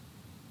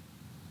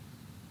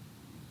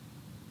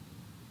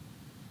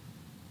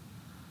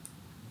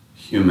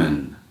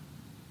 Human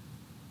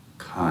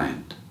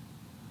kind.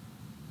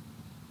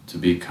 To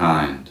be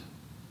kind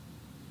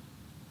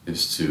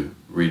is to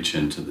reach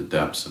into the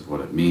depths of what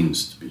it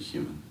means to be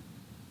human.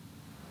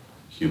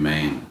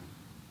 Humane.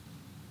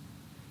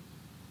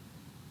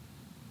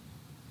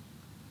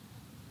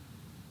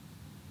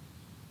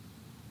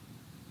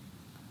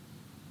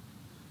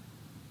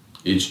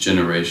 Each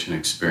generation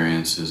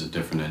experiences a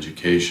different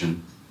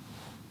education.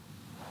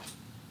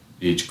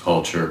 Each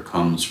culture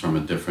comes from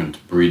a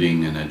different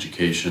breeding and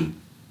education.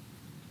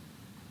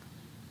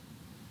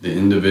 The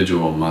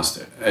individual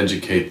must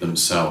educate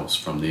themselves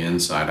from the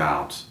inside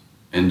out,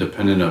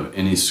 independent of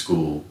any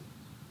school,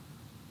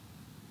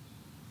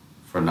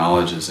 for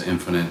knowledge is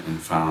infinite and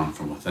found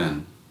from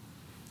within.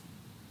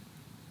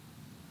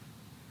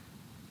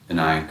 And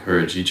I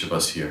encourage each of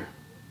us here,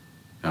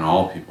 and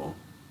all people,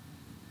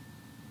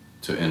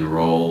 to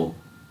enroll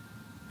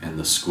in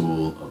the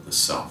school of the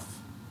self.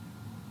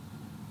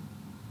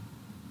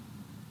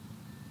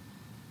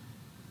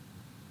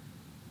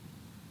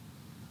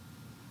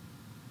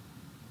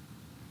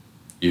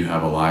 You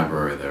have a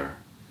library there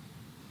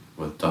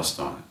with dust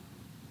on it.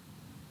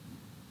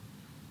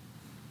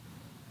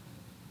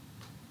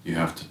 You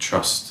have to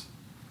trust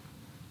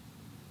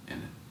in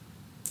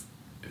it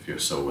if you're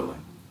so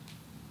willing.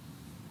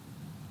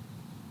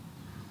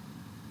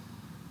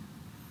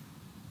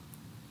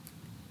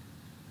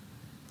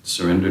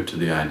 Surrender to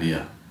the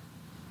idea.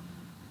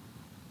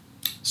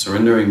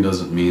 Surrendering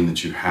doesn't mean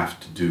that you have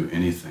to do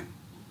anything.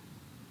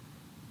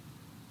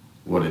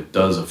 What it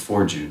does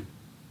afford you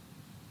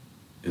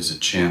is a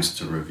chance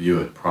to review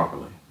it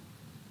properly,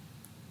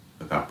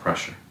 without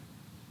pressure.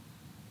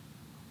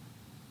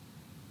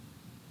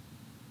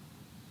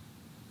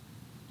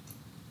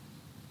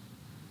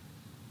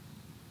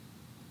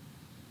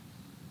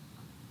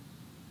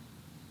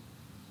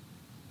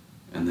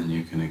 And then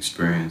you can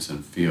experience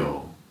and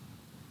feel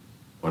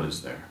what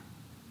is there,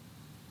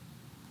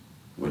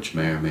 which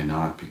may or may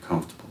not be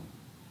comfortable.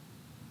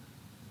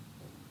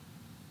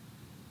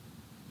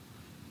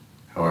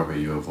 However,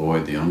 you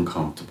avoid the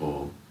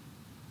uncomfortable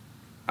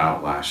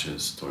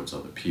outlashes towards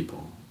other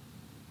people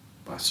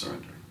by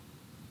surrendering.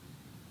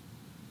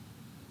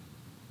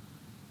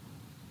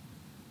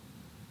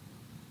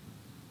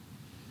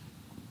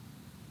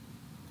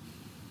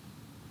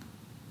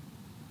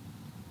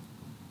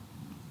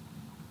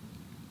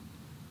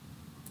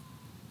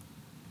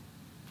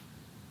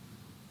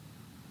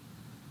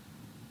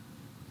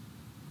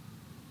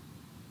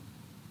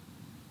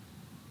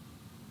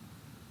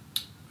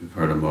 We've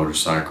heard a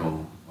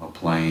motorcycle, a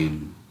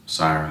plane,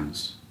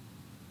 sirens,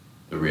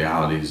 the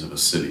realities of a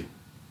city.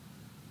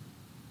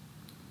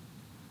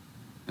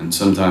 And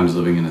sometimes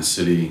living in a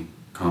city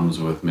comes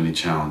with many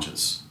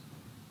challenges.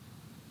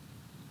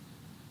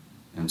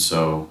 And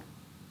so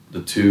the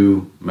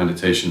two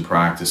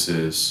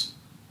practices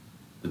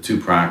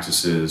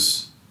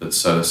that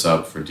set us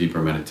up for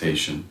deeper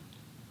meditation,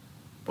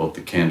 both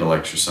the candle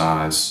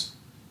exercise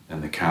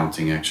and the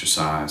counting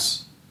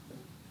exercise,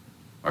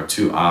 are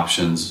two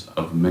options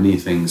of many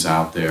things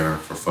out there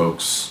for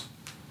folks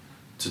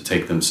to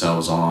take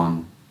themselves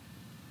on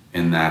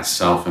in that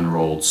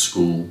self-enrolled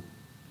school.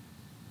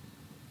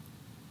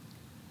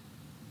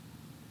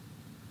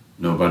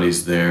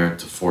 Nobody's there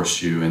to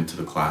force you into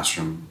the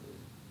classroom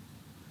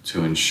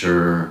to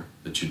ensure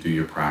that you do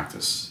your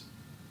practice.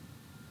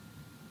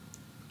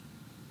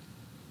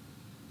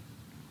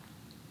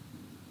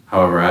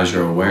 However, as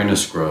your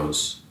awareness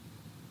grows,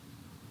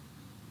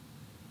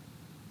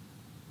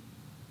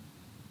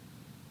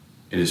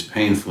 it is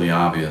painfully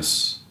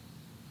obvious,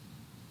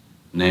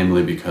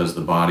 namely because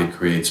the body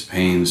creates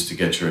pains to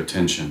get your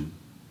attention,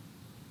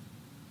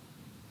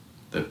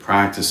 that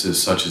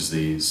practices such as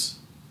these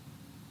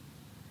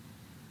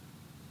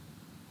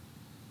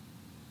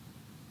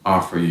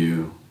offer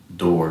you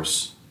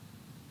doors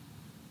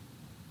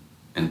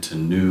into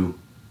new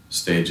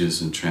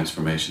stages and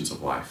transformations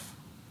of life.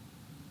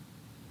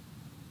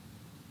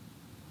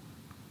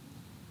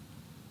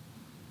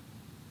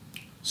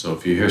 So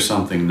if you hear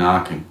something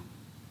knocking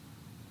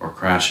or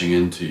crashing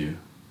into you,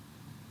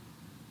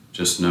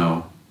 just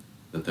know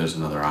that there's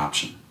another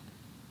option.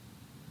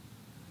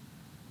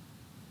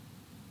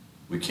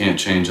 We can't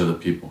change other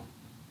people.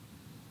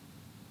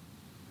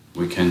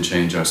 We can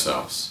change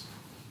ourselves.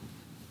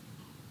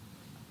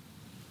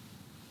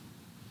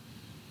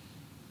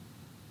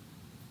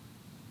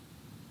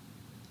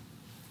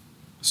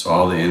 So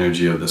all the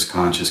energy of this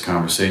conscious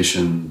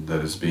conversation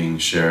that is being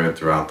shared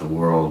throughout the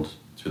world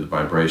through the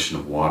vibration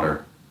of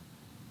water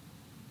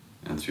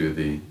and through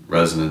the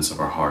resonance of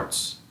our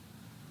hearts,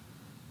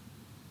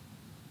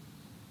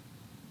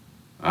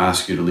 I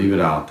ask you to leave it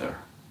out there.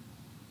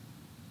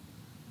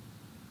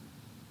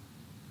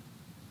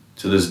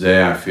 To this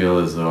day, I feel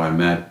as though I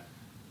met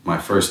my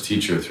first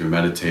teacher through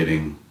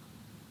meditating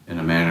in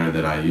a manner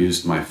that I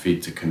used my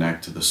feet to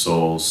connect to the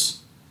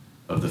soles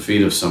of the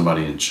feet of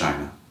somebody in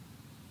China.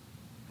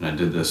 And I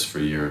did this for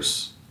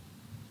years.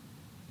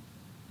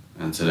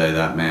 And today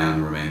that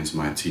man remains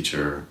my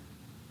teacher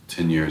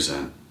 10 years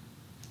in.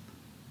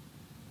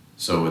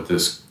 So with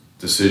this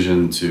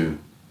decision to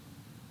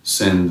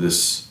send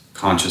this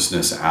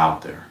consciousness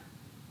out there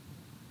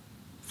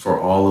for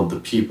all of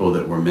the people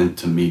that we're meant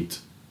to meet,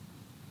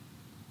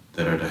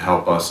 that are to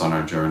help us on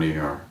our journey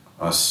or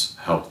us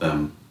help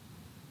them,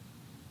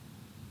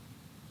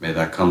 may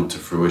that come to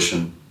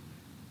fruition,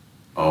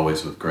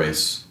 always with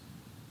grace.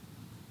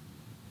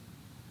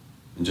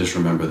 And just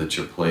remember that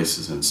your place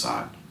is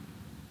inside.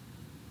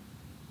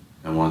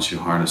 And once you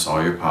harness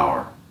all your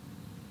power,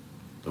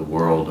 the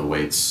world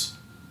awaits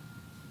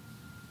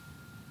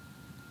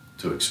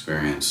to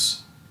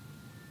experience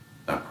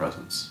that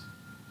presence.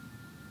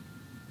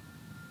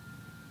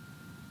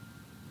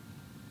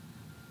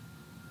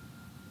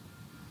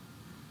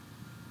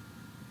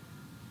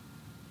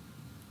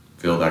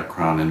 Feel that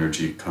crown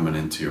energy coming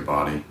into your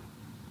body,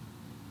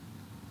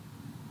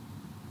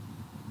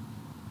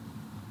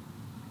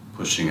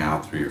 pushing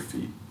out through your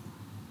feet.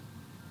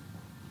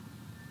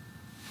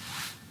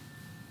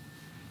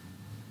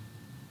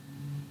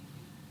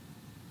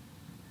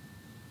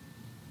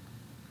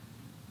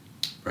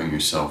 Bring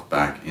yourself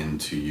back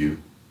into you.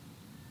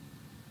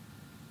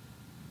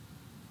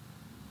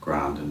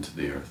 Ground into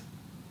the earth.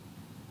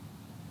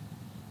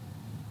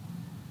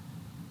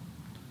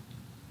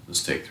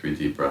 Let's take 3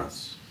 deep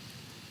breaths.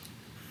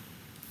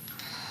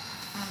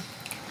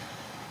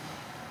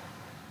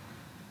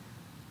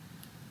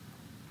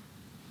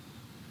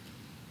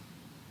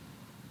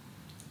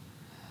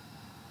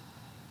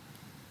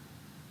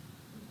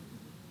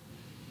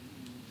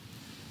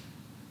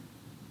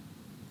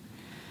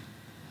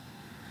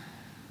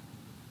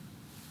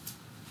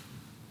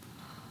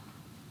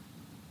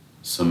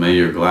 So may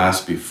your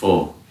glass be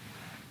full,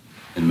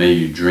 and may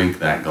you drink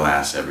that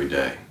glass every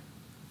day,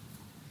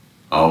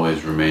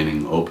 always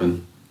remaining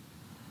open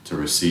to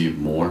receive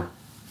more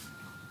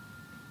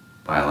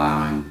by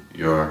allowing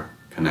your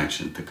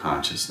connection to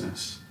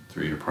consciousness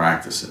through your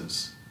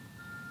practices.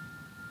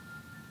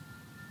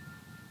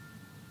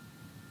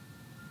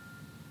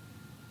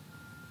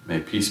 May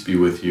peace be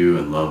with you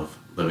and love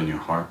live in your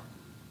heart.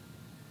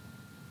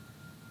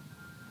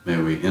 May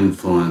we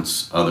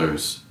influence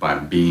others by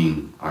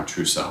being our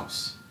true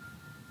selves,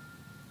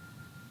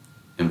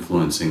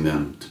 influencing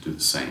them to do the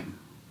same.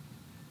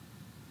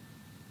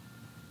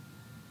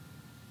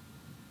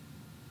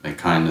 May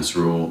kindness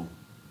rule,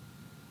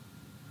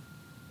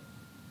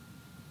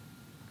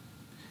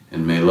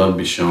 and may love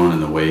be shown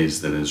in the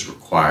ways that is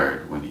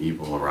required when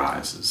evil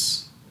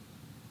arises,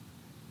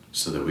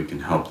 so that we can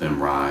help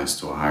them rise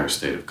to a higher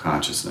state of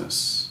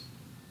consciousness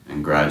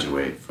and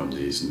graduate from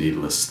these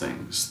needless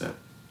things that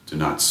do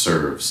not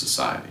serve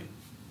society.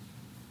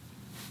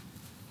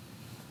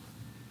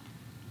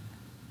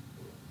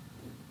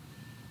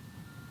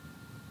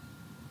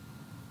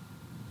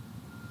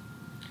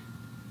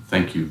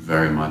 Thank you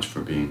very much for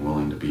being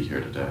willing to be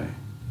here today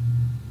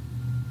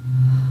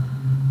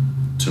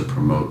to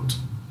promote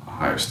a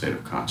higher state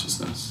of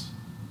consciousness.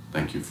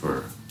 Thank you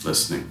for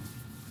listening.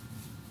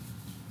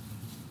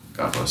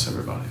 God bless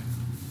everybody.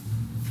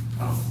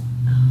 Oh.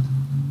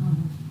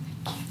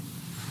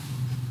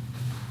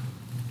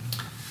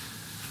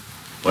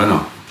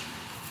 Bueno.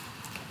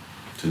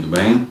 Tudo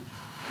bem?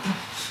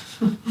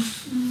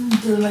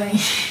 Tudo bem.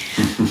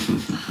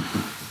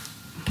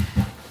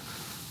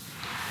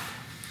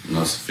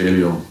 Nosso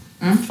filho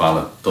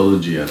fala todo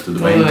dia, tudo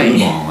bem? Tudo bem.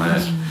 Tudo bom, é.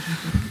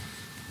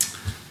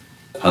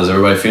 How's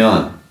everybody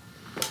feeling?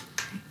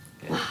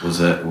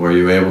 Were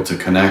you able to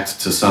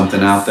connect to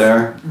something out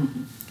there?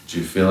 Did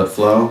you feel it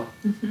flow?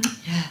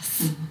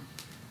 Yes.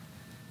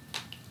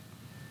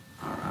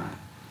 All right.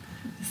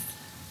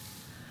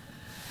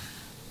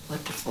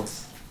 Wonderful.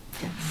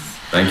 Yes.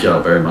 Thank you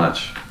all very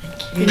much.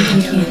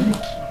 Thank you.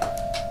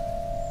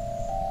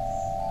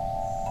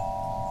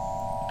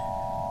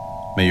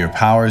 May your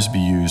powers be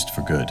used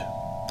for good.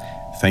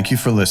 Thank you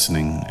for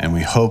listening, and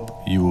we hope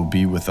you will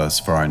be with us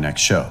for our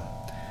next show.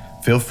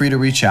 Feel free to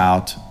reach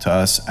out to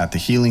us at the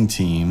Healing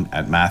Team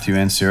at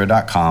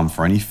MatthewAndSarah.com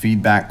for any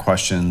feedback,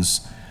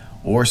 questions,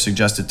 or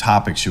suggested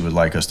topics you would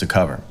like us to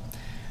cover.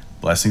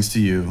 Blessings to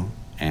you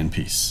and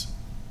peace.